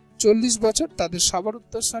ডি 40 বছর, তাদের সবার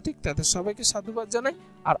উত্তর সঠিক, তাদের সবাইকে সাধুবাদ জানাই।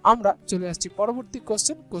 আর আমরা চলে আসছি পরবর্তী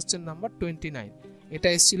কোশ্চেন নাম্বার 29। এটা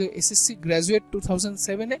এসেছিল SSC graduate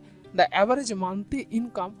 2007 A. The average monthly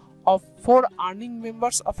income of 4 earning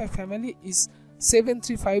members of A family is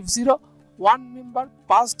 7350, one member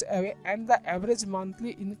passed away and the average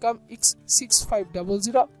monthly income is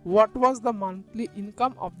 6500. What was the monthly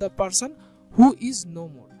income of the person who is no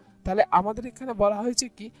more? তাহলে আমাদের এখানে বলা হয়েছে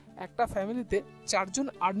কি, একটা ফ্যামিলিতে 4 জন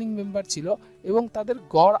earning member ছিল এবং তাদের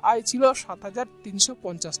গড় আয় ছিল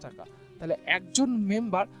 7350 টাকা। তাহলে একজন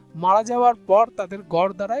মেম্বার মারা যাওয়ার পর তাদের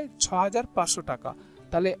গড় দাঁড়ায় 6500 টাকা।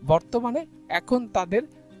 তাহলে বর্তমানে এখন তাদের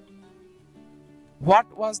What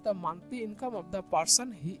was the monthly income of the person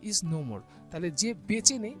he is no more? তাহলে যে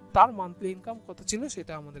বেঁচে নেই তার মান্থলি ইনকাম কত ছিল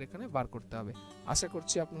সেটা আমাদের এখানে বার করতে হবে। আশা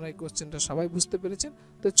করছি আপনারা এই কোশ্চেনটা সবাই বুঝতে পেরেছেন।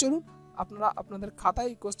 তো চলুন আপনারা আপনাদের খাতায়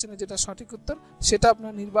এই কোশ্চেনের যেটা সঠিক উত্তর সেটা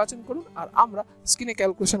আপনারা নির্বাচন করুন আর আমরা স্ক্রিনে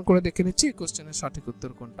ক্যালকুলেশন করে দেখে নিচ্ছি এই কোশ্চেনের সঠিক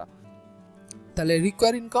উত্তর কোনটা। তাহলে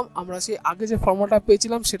রিকোয়ার ইনকাম আমরা সেই আগে যে ফর্মুলাটা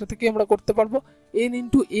পেয়েছিলাম সেটা থেকে আমরা করতে পারবো n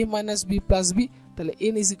into a minus b plus b, তাহলে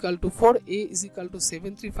n is equal to 4, a is equal to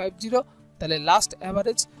 7350, তাহলে লাস্ট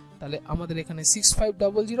অ্যাভারেজ তাহলে আমাদের এখানে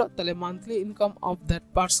 6500, তাহলে monthly income of that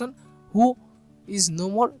person who is no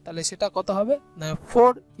more, তাহলে সেটা কত হবে না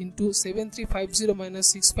 4 ইন্টু 7350 মাইনাস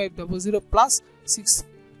 6500 প্লাস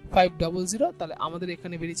 6500, তাহলে আমাদের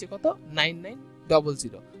এখানে বেরিয়েছে কত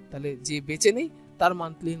 9900। তাহলে যে বেঁচে নেই তার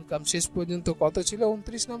মান্থলি ইনকাম শেষ পর্যন্ত কত ছিল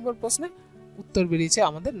 29 নম্বর প্রশ্নে, উত্তর বেরিয়েছে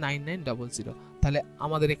আমাদের 9900। তাহলে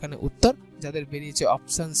আমাদের এখানে উত্তর যাদের বেরিয়েছে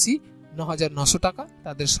অপশন সি 9900 টাকা,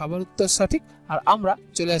 তাদের সবার উত্তর সঠিক। আর আমরা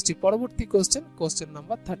চলে আসছি পরবর্তী কোশ্চেন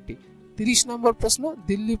নাম্বার 30 নম্বর প্রশ্ন।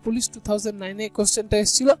 দিল্লি পুলিশ 2009 এ কোশ্চেনটা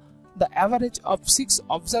এসেছিল, the average of 6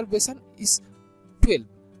 observation is 12,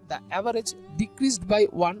 the average decreased by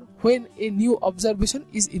 1 when a new observation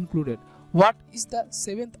is included, what is the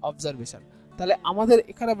 7th observation? তাহলে আমাদের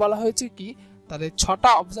এখানে বলা হয়েছে কি, তাহলে 6টা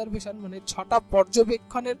অবজারভেশন মানে 6টা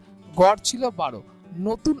পর্যবেক্ষণের গড় ছিল 12,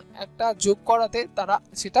 নতুন একটা যোগ করাতে তারা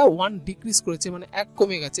সেটা 1 ডিক্রিজ করেছে মানে 1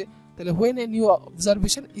 কমে গেছে। তাহলে when a new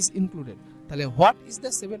observation is included, তাহলে what is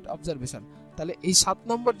the 7th observation? তাহলে এই 7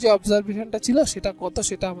 নম্বর যে অবজারভেশনটা ছিল সেটা কত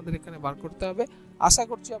সেটা আমাদের এখানে বার করতে হবে। আশা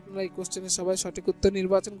করছি আপনারা এই কোশ্চেনের সবাই সঠিক উত্তর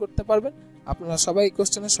নির্বাচন করতে পারবেন। আপনারা সবাই এই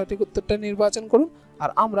কোশ্চেনের সঠিক উত্তরটা নির্বাচন করুন আর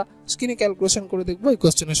আমরা স্ক্রিনে ক্যালকুলেশন করে দেখব এই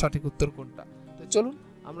কোশ্চেনের সঠিক উত্তর কোনটা। তো চলুন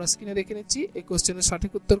আমরা স্ক্রিনে দেখে নিচ্ছি এই কোশ্চেনের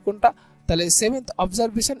সঠিক উত্তর কোনটা। তাহলে 7th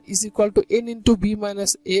observation is equal to n into b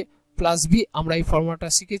minus a plus b, আমরা এই ফর্মুলাটা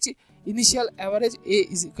শিখেছি। Initial average a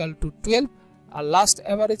is equal to 12 R last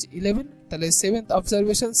average 11, তাহলে 7th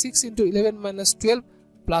observation 6 into 11 minus 12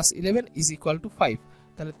 plus 11 is equal to 5।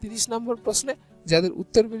 তাহলে 30 নম্বর প্রশ্নে যাদের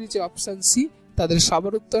উত্তর বেরিয়েছে অপশন সি তাদের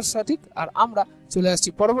সবার উত্তর সঠিক। আর আমরা চলে আসছি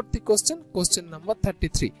পরবর্তী কোশ্চেন নাম্বার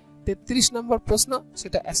 33 নম্বর প্রশ্ন,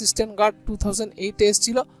 সেটা অ্যাসিস্ট্যান্ট গার্ড 2008 এ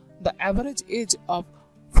এসেছিল। The average age of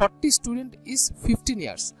 40 student is 15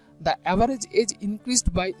 years, the average age increased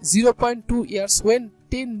by 0.2 years when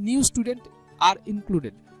 10 new student are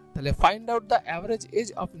included, তাহলে find out the average age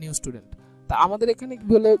of new student. তা আমাদের এখানে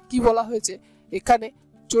কি বলা হয়েছে, এখানে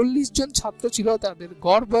 40 জন ছাত্র ছিল, তাদের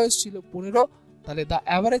গড় বয়স ছিল 15, তাহলে the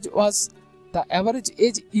average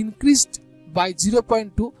age increased by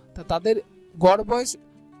 0.2, তা তাদের গড় বয়স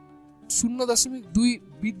 0.2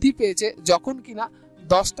 বৃদ্ধি পেয়েছে যখন কিনা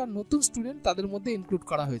 10টা নতুন স্টুডেন্ট তাদের মধ্যে ইনক্লুড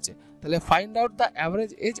করা হয়েছে। তাহলে find out the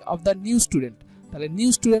average age of the new student, তাহলে নিউ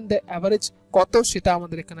স্টুডেন্টের অ্যাভারেজ কত সেটা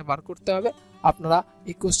আমাদের এখানে বার করতে হবে। আপনারা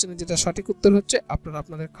এই কোশ্চেনের যেটা সঠিক উত্তর হচ্ছে আপনারা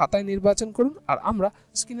আপনাদের খাতায় নির্বাচন করুন আর আমরা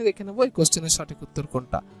স্ক্রিনে দেখে নেব এই কোশ্চেনের সঠিক উত্তর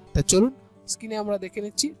কোনটা। তাই চলুন স্ক্রিনে আমরা দেখে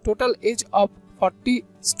নিচ্ছি টোটাল এজ অফ 40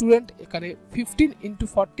 স্টুডেন্ট, এখানে 15 into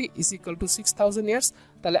 40 is equal to 6000 years.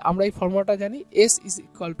 তাহলে আমরা এই ফর্মুলাটা জানি, s is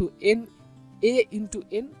equal to n a into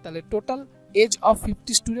n, তাহলে total age of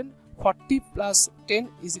 50 student 40 plus 10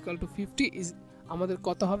 is equal to 50 is আমাদের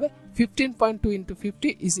কত হবে 15.2 into 50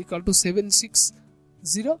 is equal to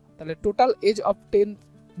 760, তাহলে total age of 10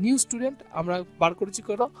 new student আমরা বার করেছি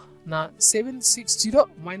করো না 760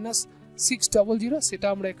 মাইনাস 600, সেটা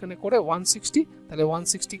আমরা এখানে করে 160, তাহলে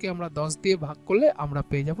 160 কে আমরা 10 দিয়ে ভাগ করলে আমরা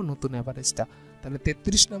পেয়ে যাব নতুন অ্যাভারেজটা। তাহলে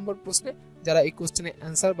 33 নম্বর প্রশ্নে যারা এই কোশ্চেনে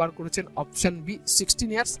অ্যান্সার বার করেছেন অপশন বি 16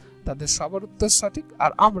 ইয়ার্স, তাদের সবার উত্তর সঠিক।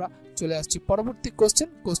 আর আমরা চলে আসছি পরবর্তী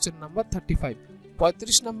কোশ্চেন নাম্বার 35।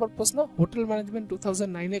 35 নম্বর প্রশ্ন, হোটেল ম্যানেজমেন্ট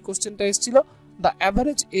 2009 এ কোশ্চেনটা এসেছিল, the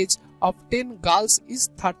average age of 10 girls is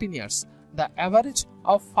 13 years, the average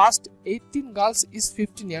of first 18 girls is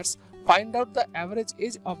 15 years, find out the average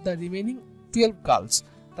age of the remaining 12 girls.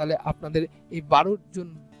 তাহলে আপনাদের এই 12 জন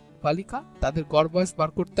বালিকা তাদের গড় বয়স বার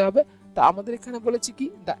করতে হবে। তা আমাদের এখানে বলেছি কি,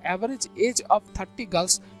 the average age of 30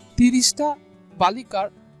 girls, 30টা বালিকার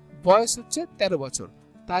বয়স হচ্ছে 13 বছর।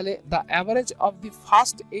 তাহলে the average of the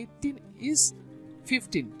first 18 is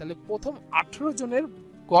 15, তাহলে প্রথম 18 জনের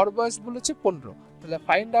গড় বয়স বলেছে 15। তাহলে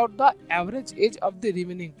find out the average age of the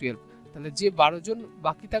remaining 12, তাহলে যে 12 জন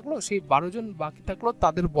বাকি থাকলো সেই 12 জন বাকি থাকলো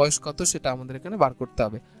তাদের বয়স কত সেটা আমাদের এখানে বার করতে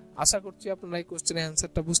হবে। আশা করছি আপনারা এই কোশ্চেনের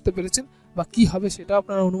অ্যান্সারটা বুঝতে পেরেছেন বা কি হবে সেটা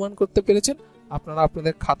আপনারা অনুমান করতে পেরেছেন। আপনারা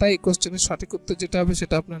আপনাদের খাতায় এই কোশ্চেনের সঠিক উত্তর যেটা হবে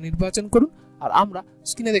সেটা আপনারা নির্বাচন করুন, আর আমরা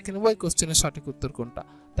স্ক্রিনে দেখে নেব এই কোশ্চেনের সঠিক উত্তর কোনটা।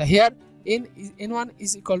 তা here n1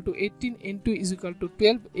 is equal to 18, n2 is equal to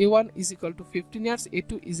 12, a1 is equal to 15 years,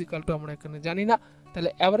 a2 is equal to আমরা এখানে জানি না। তাহলে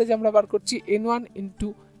অ্যাভারেজ আমরা বার করছি n1 into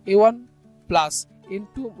a1 plus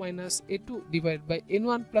n2 minus a2 divided by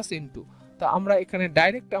n1 plus n2। তা আমরা এখানে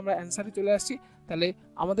ডাইরেক্ট আমরা অ্যান্সারে চলে আসছি। তাহলে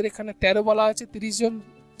আমাদের এখানে 13 বলা আছে, 30 জন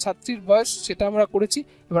ছাত্রীর বয়স সেটা আমরা করেছি।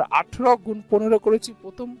 এবার 18 গুণ 15 করেছি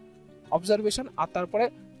প্রথম অবজারভেশন, আর তারপরে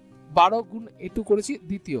 12 গুণ a2 করেছি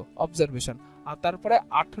দ্বিতীয় অবজারভেশন, আর তারপরে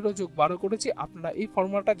 18 যোগ 12 করেছি। আপনারা এই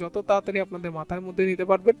ফর্মুলাটা যত তাড়াতাড়ি আপনাদের মাথার মধ্যে নিতে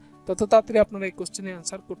পারবেন তত তাড়াতাড়ি আপনারা এই কোশ্চেনে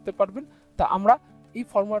অ্যান্সার করতে পারবেন। তা আমরা এই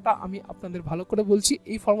ফর্মুলাটা আমি আপনাদের ভালো করে বলছি,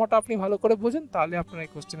 এই ফর্মুলাটা আপনি ভালো করে বোঝেন তাহলে আপনারা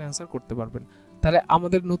এই কোশ্চেনে অ্যান্সার করতে পারবেন। তাহলে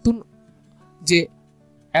আমাদের নতুন যে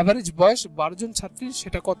অ্যাভারেজ বয়স 12 জন ছাত্রীর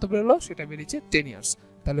সেটা কত বেরোলো, সেটা বেরিয়েছে 10 ইয়ার্স।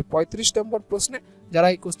 তাহলে 35 নম্বর প্রশ্নে যারা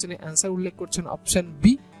এই কোশ্চেনে অ্যান্সার উল্লেখ করছেন অপশন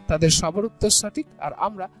বি, তাদের সবার উত্তর সঠিক। আর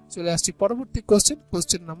আমরা চলে আসছি পরবর্তী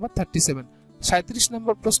কোশ্চেন নাম্বার 37। 37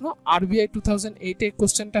 নম্বর প্রশ্ন, আরবিআই 2008 এ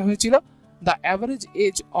কোশ্চেনটা হয়েছিল, the average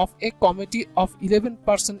age of A committee of 11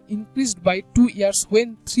 person increased by 2 years when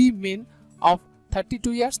 3 men of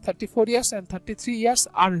 32 years, 34 years and 33 years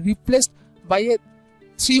are replaced by a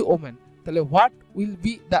 3 women। তাহলে what will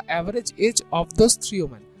be the average age of those 3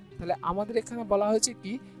 women। তাহলে আমাদের এখানে বলা হয়েছে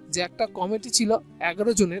কি, যে একটা committee ছিল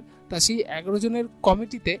 11 জনের, তা সেই 11 জনের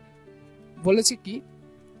কমিটিতে বলেছে কি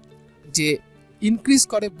যে ইনক্রিজ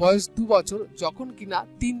করে বয়স 2 বছর যখন কিনা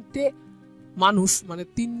 3টে মানুষ মানে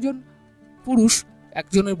 3 জন পুরুষ,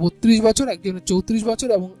 একজনের 32 বছর, একজনের 34 বছর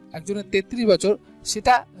এবং একজনের 33 বছর,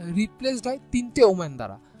 সেটা রিপ্লেসড হয় 3টে ওম্যান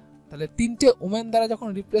দ্বারা। তাহলে 3টে ওম্যান দ্বারা যখন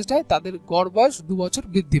রিপ্লেসড হয় তাদের গড় বয়স 2 বছর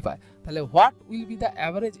বৃদ্ধি পায়। তাহলে what will be the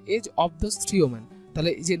average age of those 3 woman.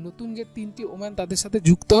 তাহলে এই যে নতুন যে 3টি ওম্যান তাদের সাথে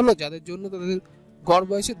যুক্ত হলো, যাদের জন্য তাদের গড়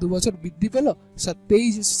বয়সে 2 বছর বৃদ্ধি পেল,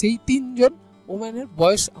 সেই 3 জন ওম্যানের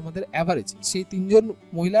বয়স আমাদের অ্যাভারেজ, সেই 3 জন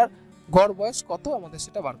মহিলার গড় বয়স কত আমাদের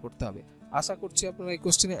সেটা বার করতে হবে। আশা করছি আপনারা এই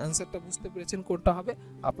কোশ্চেনের অ্যান্সারটা বুঝতে পেরেছেন কোনটা হবে।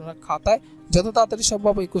 আপনারা খাতায় যত তাড়াতাড়ি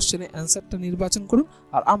সম্ভব এই কোশ্চেনের অ্যান্সারটা নির্বাচন করুন,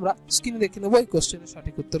 আর আমরা স্ক্রিনে দেখে নেব এই কোশ্চেনের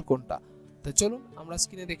সঠিক উত্তর কোনটা। তো চলুন আমরা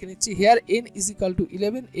স্ক্রিনে দেখে নিচ্ছি। Here n is equal to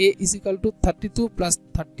 11, a is equal to 32 plus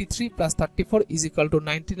 33 plus 34 is equal to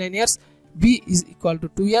 99 years, b is equal to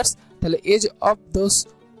 2 years। তাহলে এজ অফ দোজ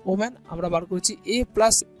ওম্যান আমরা বার করেছি a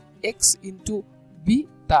plus x into b,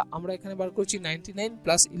 তা আমরা এখানে বার করছি 99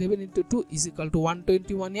 plus 11 into 2 is equal to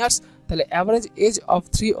 121 years। তাহলে average age of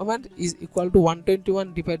 3 woman is equal to 121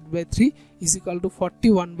 divided by 3 is equal to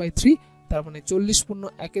 41/3, তার মানে 40 পূর্ণ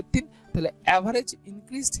 1/3। তাহলে average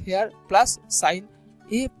increased hair plus sign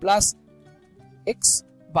a plus x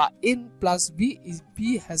বা n plus b is b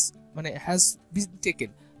has been taken।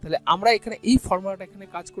 তাহলে আমরা এখানে এই ফর্মুলাটা এখানে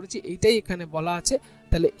কাজ করেছি, এইটাই এখানে বলা আছে।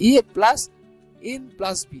 তাহলে a plus n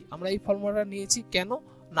plus b আমরা এই ফর্মুলাটা নিয়েছি কেন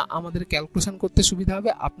না, আমাদের ক্যালকুলেশন করতে সুবিধা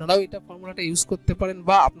হবে। আপনারাও এটা ফর্মুলাটা ইউজ করতে পারেন,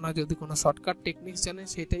 বা আপনারা যদি কোনো শর্টকাট টেকনিক্স জানেন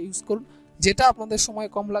সেটা ইউজ করুন। যেটা আপনাদের সময়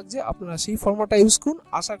কম লাগছে আপনারা সেই ফর্মুলাটা ইউজ করুন।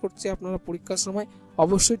 আশা করছি আপনারা পরীক্ষার সময়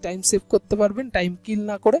অবশ্যই টাইম সেভ করতে পারবেন, টাইম কিল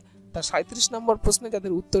না করে। তার 37 নম্বর প্রশ্নে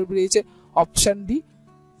যাদের উত্তর বেরিয়েছে অপশন ডি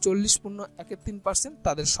 40.13%,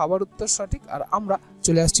 তাদের সবার উত্তর সঠিক। আর আমরা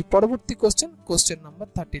চলে আসছি পরবর্তী কোশ্চেন নাম্বার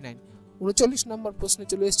 39। 39 নম্বর প্রশ্নে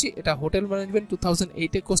চলে এসেছি, এটা হোটেল ম্যানেজমেন্ট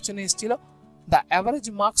 2008 এ কোশ্চেনে এসেছিল, the average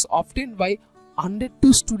marks obtained by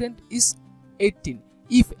 102 student is 18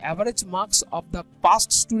 if average marks of the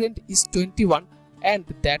passed student is 21 and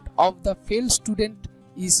that of the failed student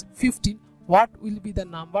is 15, what will be the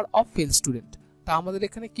number of failed student। তা আমাদের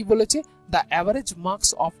এখানে কি বলেছে, the average marks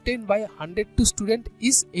obtained by 102 student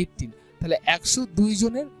is 18। তাহলে 102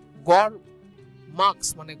 জনের গড় marks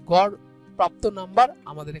মানে গড় প্রাপ্ত নাম্বার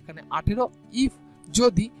আমাদের এখানে 18 if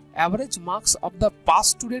যদি average marks of the past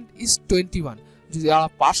student is 21। যারা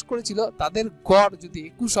পাস করেছিল তাদের গড় যদি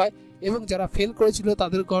 21 হয় এবং যারা ফেল করেছিল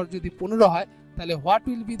তাদের গড় যদি 15 হয়, তাহলে what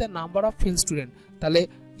will be the number of fail student, তাহলে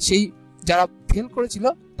সেই যারা ফেল করেছিল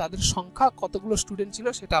তাদের সংখ্যা কতগুলো স্টুডেন্ট ছিল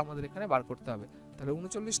সেটা আমাদের এখানে বার করতে হবে। তাহলে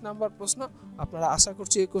 39 নম্বর প্রশ্ন। আপনারা আশা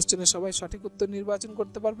করছি এই কোশ্চেনের সবাই সঠিক উত্তর নির্বাচন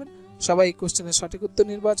করতে পারবেন। সবাই এই কোশ্চেনের সঠিক উত্তর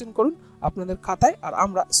নির্বাচন করুন আপনাদের খাতায়, আর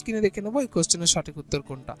আমরা স্ক্রিনে দেখে নেব এই কোশ্চেনের সঠিক উত্তর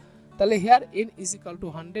কোনটা। তাহলে here n is equal to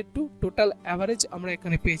 102, total average আমরা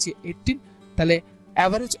এখানে পেয়েছি 18। তাহলে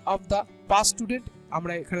average of the pass student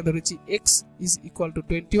আমরা এখানে ধরেছি x is equal to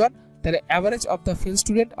 21। তাহলে average of the fail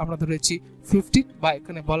student আমরা ধরেছি 15, বা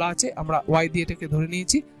এখানে বলা আছে আমরা y দিয়ে এটাকে ধরে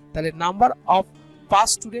নিয়েছি। তাহলে নাম্বার অফ পাস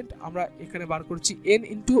স্টুডেন্ট আমরা এখানে বার করছি n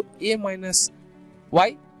into a minus y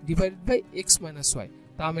divided by x minus y।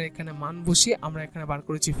 তা আমরা এখানে মান বসিয়ে আমরা এখানে বার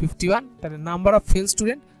করেছি 51। তাহলে নাম্বার অফ ফেল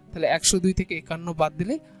স্টুডেন্ট, তাহলে 102 থেকে 51 বাদ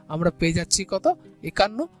দিলে আমরা পেয়ে যাচ্ছি কত,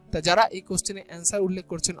 51। তা যারা এই কোশ্চেনে অ্যান্সার উল্লেখ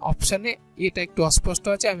করছেন অপশানে, এটা একটু অস্পষ্ট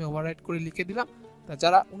আছে আমি ওভাররাইট করে লিখে দিলাম। তা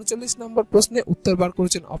যারা 39 নম্বর প্রশ্নে উত্তর বার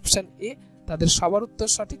করেছেন অপশান এ, তাদের সবার উত্তর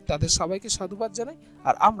সঠিক, তাদের সবাইকে সাধুবাদ জানাই।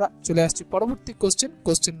 আর আমরা চলে আসছি পরবর্তী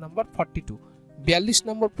কোশ্চেন নাম্বার 42। 42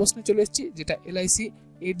 নম্বর প্রশ্নে চলে এসেছি, যেটা এলআইসি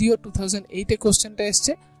এডিও 2008 এ কোশ্চেনটা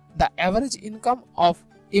এসছে। The average income of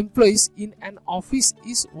employees in an office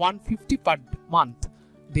is 150 per month.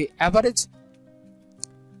 The average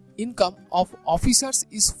income of officers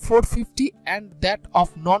is 450 and that of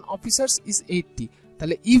non-officers is 80.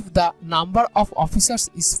 তাহলে if the number of officers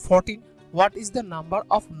is 14, what is the number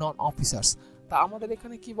of non-officers? তা আমাদের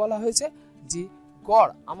এখানে কি বলা হয়েছে যে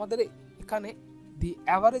গড় আমাদের এখানে the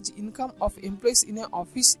average income of employees in a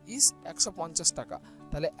office is 150 টাকা।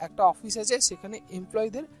 তাহলে একটা অফিস আছে, সেখানে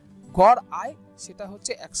এমপ্লয়ীদের গড় আয় সেটা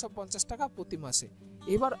হচ্ছে 150 টাকা প্রতি মাসে।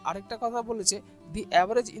 এবার আরেকটা কথা বলেছে, দি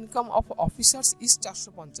average income of officers is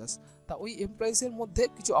 450। তা ওই এমপ্লয়িজের মধ্যে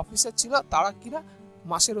কিছু অফিসার ছিল তারা কিনা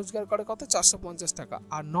মাসে রোজগার করে কত, 450 টাকা,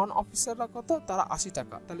 আর নন অফিসাররা কত, তারা 80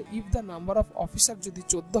 টাকা। তাহলে if the number of officer যদি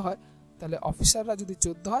 14 হয়, তাহলে অফিসাররা যদি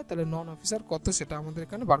 14 হয়, তাহলে নন অফিসার কত সেটা আমাদের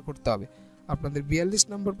এখানে বার করতে হবে। আপনাদের 42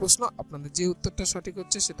 নম্বর প্রশ্ন, আপনাদের যে উত্তরটা সঠিক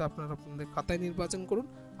হচ্ছে সেটা আপনারা আপনাদের খাতায় নির্বাচন করুন,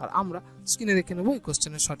 আর আমরা স্ক্রিনে দেখে নেব এই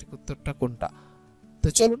কোশ্চেনের সঠিক উত্তরটা কোনটা। তো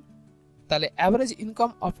চলুন, তাহলে average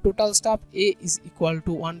income of total staff A is equal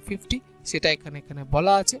to 150, সেটা এখানে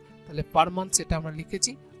বলা আছে। তাহলে পার মান্থ সেটা আমরা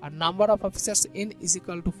লিখেছি, আর number of officers N is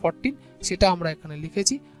equal to 14, সেটা আমরা এখানে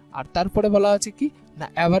লিখেছি। আর তারপরে বলা আছে কি না,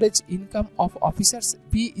 average income of officers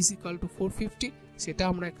B is equal to 450, সেটা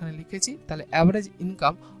আমরা এখানে লিখেছি। তাহলে average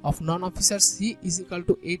income of non officer C is equal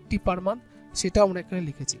to 80 per month, সেটা আমরা এখানে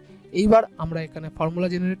লিখেছি। এইবার আমরা এখানে ফর্মুলা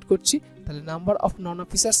জেনারেট করছি। তাহলে number of non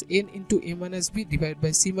officers N into A minus B divide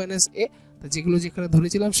by C minus এ। তো যেগুলো যেখানে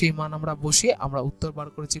ধরেছিলাম সেই মান আমরা বসিয়ে আমরা উত্তর বার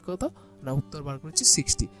করেছি কত না, উত্তর বার করেছি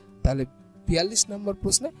 60। তাহলে 42 নম্বর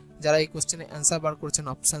প্রশ্নে যারা এই কোশ্চেনে অ্যান্সার বার করেছেন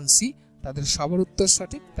অপশান সি, তাদের সবার উত্তর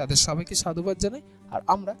সঠিক, তাদের সবাইকে সাধুবাদ জানাই। আর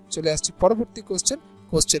আমরা চলে আসছি পরবর্তী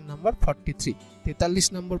কোশ্চেন নাম্বার 43। 43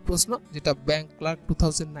 নম্বর প্রশ্ন, যেটা ব্যাংক ক্লার্ক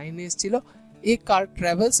 2009 এ এসেছিল। A car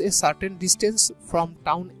travels a certain distance from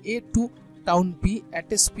town A to town B at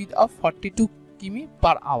a speed of 42 km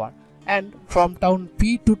per hour and from town B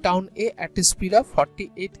to town A at a speed of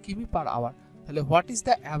 48 km per hour. তাহলে what is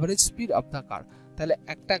the average speed of the car? তাহলে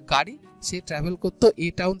একটা গাড়ি সে travel করতো a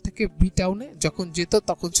town থেকে B টাউনে, যখন যেত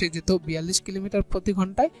তখন সে যেত 42 কিলোমিটার প্রতি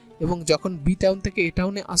ঘন্টায়, এবং যখন বি টাউন থেকে এ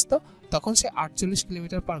টাউনে আসতো তখন সে 48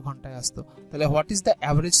 কিলোমিটার পার ঘন্টায় আসতো। তাহলে what is the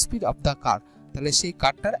average speed of the car? তাহলে সেই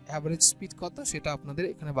কারটার অ্যাভারেজ স্পিড কত সেটা আপনাদের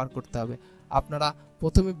এখানে বার করতে হবে। আপনারা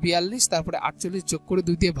প্রথমে 42 তারপরে 48 যোগ করে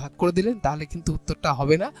 2 দিয়ে ভাগ করে দিলেন, তাহলে কিন্তু উত্তরটা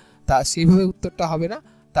হবে না। তা সেইভাবে উত্তরটা হবে না।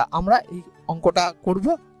 তা আমরা এই অঙ্কটা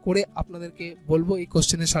করে আপনাদেরকে বলবো এই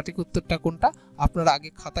কোশ্চেনের সঠিক উত্তরটা কোনটা। আপনারা আগে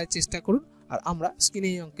খাতায় চেষ্টা করুন, আর আমরা স্ক্রিনে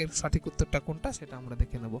এই অঙ্কের সঠিক উত্তরটা কোনটা সেটা আমরা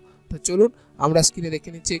দেখে নেব। তো চলুন আমরা স্ক্রিনে দেখে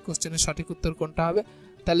নিচ্ছি এই কোশ্চেনের সঠিক উত্তর কোনটা হবে।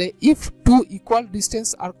 তাহলে if two equal distance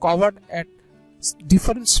R covered at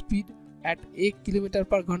different speed at a kilometer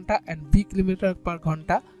per ghanta and b kilometer per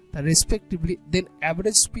ghanta respectively, then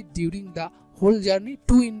average speed during the whole journey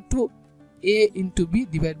 2 into a into b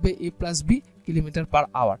divided by a plus b kilometer per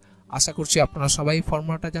hour. আশা করছি আপনারা সবাই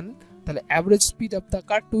ফর্মুলাটা জানেন। তাহলে average speed of the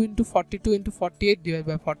car 2 into 42 into 48 divided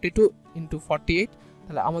by 42 into 48,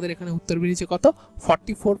 তাহলে আমাদের এখানে উত্তর বেরিয়েছে কত,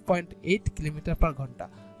 44.8 কিলোমিটার পার ঘন্টা।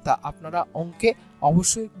 তা আপনারা অঙ্কে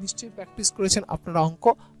অবশ্যই নিশ্চয়ই প্র্যাকটিস করেছেন আপনারা অঙ্ক।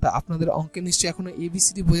 তা আপনাদের অঙ্কে নিশ্চয়ই এখনো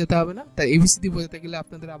এবিসিডি বোঝাতে হবে না। তাই এবিসিডি বোঝাতে গেলে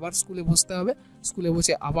আপনাদের আবার স্কুলে বসতে হবে, স্কুলে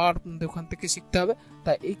বসে আবার আপনাদের ওখান থেকে শিখতে হবে।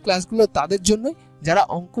 তাই এই ক্লাসগুলো তাদের জন্যই যারা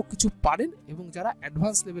অঙ্ক কিছু পারেন এবং যারা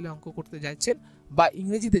অ্যাডভান্স লেভেলে অঙ্ক করতে যাচ্ছেন, বা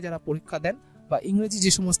ইংরেজিতে যারা পরীক্ষা দেন, বা ইংরেজি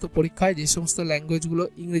যে সমস্ত পরীক্ষায় যে সমস্ত ল্যাঙ্গুয়েজগুলো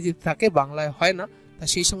ইংরেজিতে থাকে বাংলায় হয় না, তা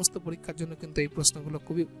সেই সমস্ত পরীক্ষার জন্য কিন্তু এই প্রশ্নগুলো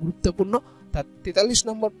খুবই গুরুত্বপূর্ণ। তার 43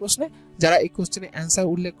 নম্বর প্রশ্নে যারা এই কোশ্চেনে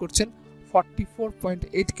অ্যান্সার উল্লেখ করছেন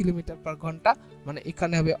 44.8 কিলোমিটার পার ঘন্টা, মানে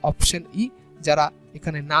এখানে হবে অপশন ই। যারা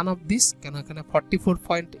এখানে নান অফ দিস, কেন এখানে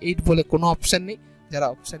 44.8 বলে কোনো অপশন নেই, যারা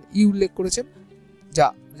অপশন ই উল্লেখ করেছেন,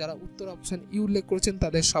 যারা উত্তর অপশন ই উল্লেখ করেছেন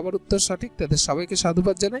তাদের সবার উত্তর সঠিক, তাদের সবাইকে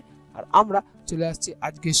সাধুবাদ জানাই। আর আমরা চলে আসছি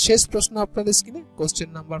আজকের শেষ প্রশ্ন আপনাদের স্ক্রিনে, কোশ্চেন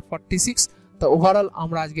নাম্বার 46। তো ওভারঅল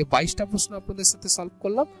আমরা আজকে 22টা প্রশ্ন আপনাদের সাথে সলভ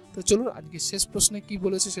করলাম। তো চলুন আজকে শেষ প্রশ্নে কি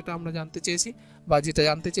বলেছে সেটা আমরা জানতে চেয়েছি, বা যেটা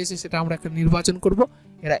জানতে চেয়েছি সেটা আমরা একটা নির্বাচন করব।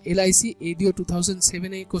 এরা LIC ADO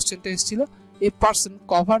 2007 এই কোশ্চেনটা এসেছিল। A person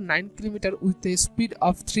cover 9 kilometre with a speed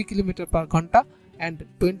of 3 kilometre পার ঘন্টা and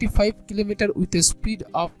 25 kilometre with a speed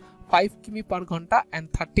of 5 কিমি পার ঘন্টা and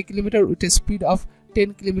 30 kilometre with a speed of 10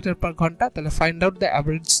 kilometre পার ঘন্টা। তাহলে find out the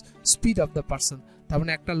average speed of the person. তার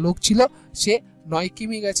মানে একটা লোক ছিল, সে 9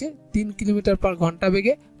 কিমি গেছে 3 কিলোমিটার পার ঘন্টা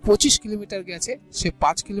বেগে, 25 কিলোমিটার গেছে সে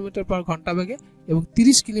 5 কিলোমিটার পার ঘন্টা বেগে, এবং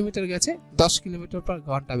 30 কিলোমিটার গেছে 10 কিলোমিটার পার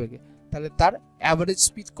ঘন্টা বেগে। তাহলে তার অ্যাভারেজ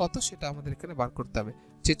স্পিড কত সেটা আমাদের এখানে বার করতে হবে।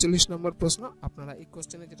 46 নম্বর প্রশ্ন। আপনারা এই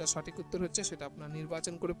কোশ্চেনে যেটা সঠিক উত্তর হচ্ছে সেটা আপনারা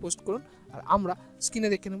নির্বাচন করে পোস্ট করুন, আর আমরা স্ক্রিনে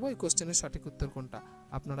দেখে নেব এই কোশ্চেনের সঠিক উত্তর কোনটা।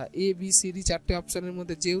 আপনারা ABCD 4টে অপশনের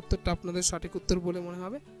মধ্যে যে উত্তরটা আপনাদের সঠিক উত্তর বলে মনে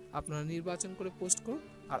হবে আপনারা নির্বাচন করে পোস্ট করুন,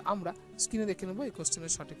 আর আমরা স্ক্রিনে দেখে নেব এই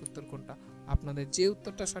কোশ্চেনের সঠিক উত্তর কোনটা। আপনাদের যে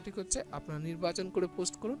উত্তরটা সঠিক হচ্ছে আপনারা নির্বাচন করে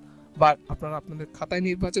পোস্ট করুন, বা আপনারা আপনাদের খাতায়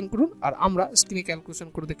নির্বাচন করুন, আর আমরা স্ক্রিনে ক্যালকুলেশন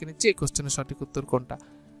করে দেখে নিচ্ছি এই কোশ্চেনের সঠিক উত্তর কোনটা।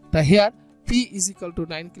 তা hair P is equal to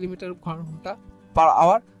 9 kilometre ঘন্টা per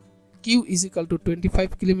hour, Q is equal to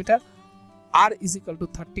 25 kilometre, R is equal to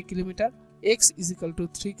 30 kilometre, X is equal to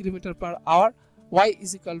 3 kilometre per hour, Y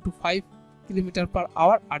is equal to 5 kilometre per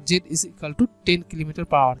hour, R Z is equal to 10 kilometre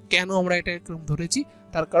per hour। কেন আমরা এটা এরকম ধরেছি,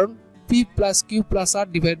 তার কারণ P plus Q plus R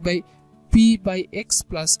divided by P by X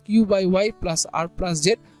plus Q by Y plus R plus Z।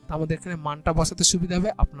 আমাদের এখানে মানটা বসাতে সুবিধা হবে।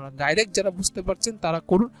 আপনারা ডাইরেক্ট যারা বুঝতে পারছেন তারা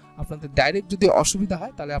করুন, আপনাদের ডাইরেক্ট যদি অসুবিধা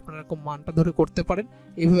হয় তাহলে আপনারা এরকম মানটা ধরে করতে পারেন।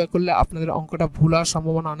 এইভাবে করলে আপনাদের অঙ্কটা ভুল হওয়ার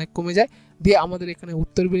সম্ভাবনা অনেক কমে যায়। দিয়ে আমাদের এখানে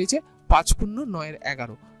উত্তর বেরিয়েছে 5 পূর্ণ 9 এর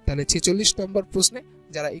 11। তাহলে 46 নম্বর প্রশ্নে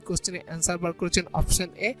যারা এই কোশ্চেনে অ্যান্সার বার করেছেন option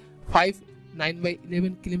A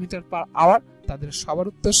 5/9/11 kilometre per hour, তাদের সবার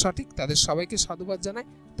উত্তর সঠিক, তাদের সবাইকে সাধুবাদ জানাই।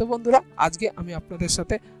 তো বন্ধুরা, আজকে আমি আপনাদের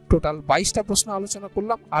সাথে টোটাল 22টা প্রশ্ন আলোচনা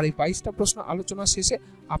করলাম, আর এই 22টা প্রশ্ন আলোচনা শেষে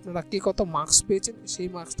আপনারা কে কত মার্কস পেয়েছেন সেই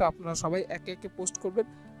মার্কসটা আপনারা সবাই একে একে পোস্ট করবেন।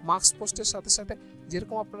 মার্কস পোস্টের সাথে সাথে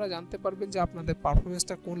যেরকম আপনারা জানতে পারবেন যে আপনাদের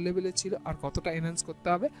পারফরমেন্সটা কোন লেভেলে ছিল আর কতটা এনহ্যান্স করতে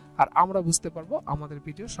হবে, আর আমরা বুঝতে পারবো আমাদের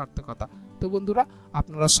ভিডিওর সার্থকতা। তো বন্ধুরা,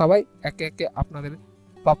 আপনারা সবাই একে একে আপনাদের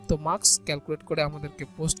প্রাপ্ত মার্কস ক্যালকুলেট করে আমাদেরকে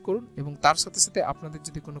পোস্ট করুন, এবং তার সাথে সাথে আপনাদের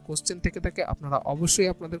যদি কোনো কোশ্চেন থেকে থাকে আপনারা অবশ্যই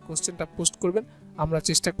আপনাদের কোশ্চেনটা পোস্ট করবেন। আমরা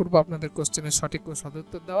চেষ্টা করব আপনাদের কোশ্চেনের সঠিক ও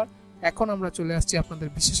সদুত্তর দেওয়ার। এখন আমরা চলে আসছি আপনাদের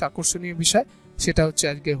বিশেষ আকর্ষণীয় বিষয়, সেটা হচ্ছে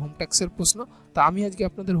আজকে হোম ট্যাক্সের প্রশ্ন। তা আমি আজকে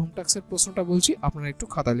আপনাদের হোম ট্যাক্সের প্রশ্নটা বলছি, আপনারা একটু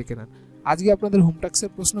খাতা লিখে নেন। আজকে আপনাদের হোম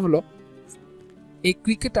ট্যাক্সের প্রশ্ন হলো, এ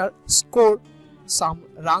cricketer score some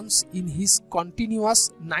runs in his continuous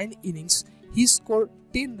 9 innings. He scored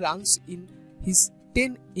 10 runs in his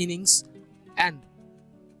 10 innings and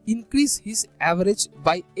increase his average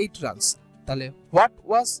by 8 runs. তাহলে what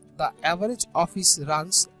was the average of his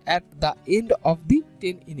runs at the end of the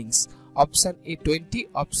 10 innings? Option A 20,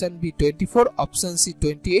 option B 24, option C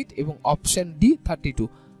 28 এবং option D 32।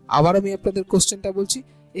 আবার আমি আপনাদের কোশ্চেনটা বলছি,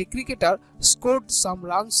 a cricketer scored some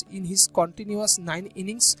runs in his continuous 9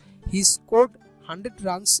 innings. He scored 100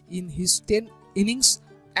 runs in his 10 innings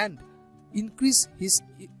and increased his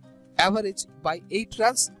average by 8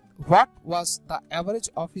 runs. What was the average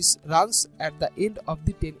of his runs at the end of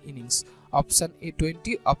the 10 innings? Option A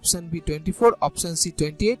 20, option B 24, option C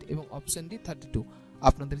 28 এবং option D 32।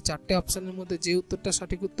 আপনাদের চারটে অপশনের মধ্যে যে উত্তরটা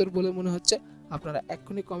সঠিক উত্তর বলে মনে হচ্ছে আপনারা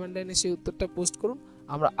এক্ষুনি কমেন্ট লাইনে সেই উত্তরটা পোস্ট করুন।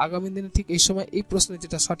 আমরা আগামী দিনে ঠিক এই সময় এই প্রশ্নের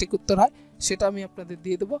যেটা সঠিক উত্তর হয় সেটা আমি আপনাদের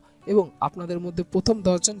দিয়ে দেবো, এবং আপনাদের মধ্যে প্রথম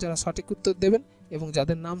 10 জন যারা সঠিক উত্তর দেবেন এবং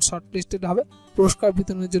যাদের নাম শর্ট লিস্টেড হবে, পুরস্কার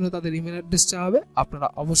বিতরণের জন্য তাদের ইমেল অ্যাড্রেস চাওয়া হবে। আপনারা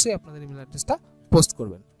অবশ্যই আপনাদের ইমেল অ্যাড্রেসটা পোস্ট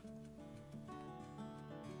করবেন।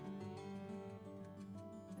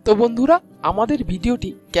 তো বন্ধুরা, আমাদের ভিডিওটি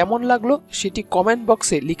কেমন লাগলো সেটি কমেন্ট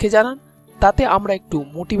বক্সে লিখে জানান, তাতে আমরা একটু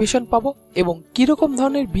মোটিভেশন পাবো, এবং কিরকম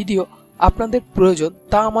ধরনের ভিডিও আপনাদের প্রয়োজন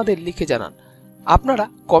তা আমাদের লিখে জানান। আপনারা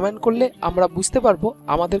কমেন্ট করলে আমরা বুঝতে পারবো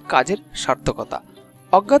আমাদের কাজের সার্থকতা।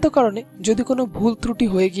 অজ্ঞাত কারণে যদি কোনো ভুল ত্রুটি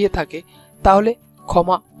হয়ে গিয়ে থাকে তাহলে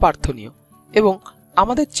ক্ষমা প্রার্থনীয়, এবং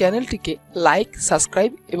আমাদের চ্যানেলটিকে লাইক,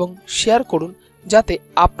 সাবস্ক্রাইব এবং শেয়ার করুন যাতে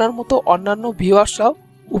আপনার মতো অন্যান্য ভিউয়ার্সরাও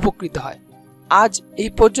উপকৃত হয়। আজ এই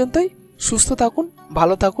পর্যন্তই। সুস্থ থাকুন,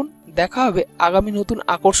 ভালো থাকুন, দেখা হবে আগামী নতুন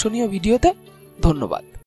আকর্ষণীয় ভিডিওতে। ধন্যবাদ।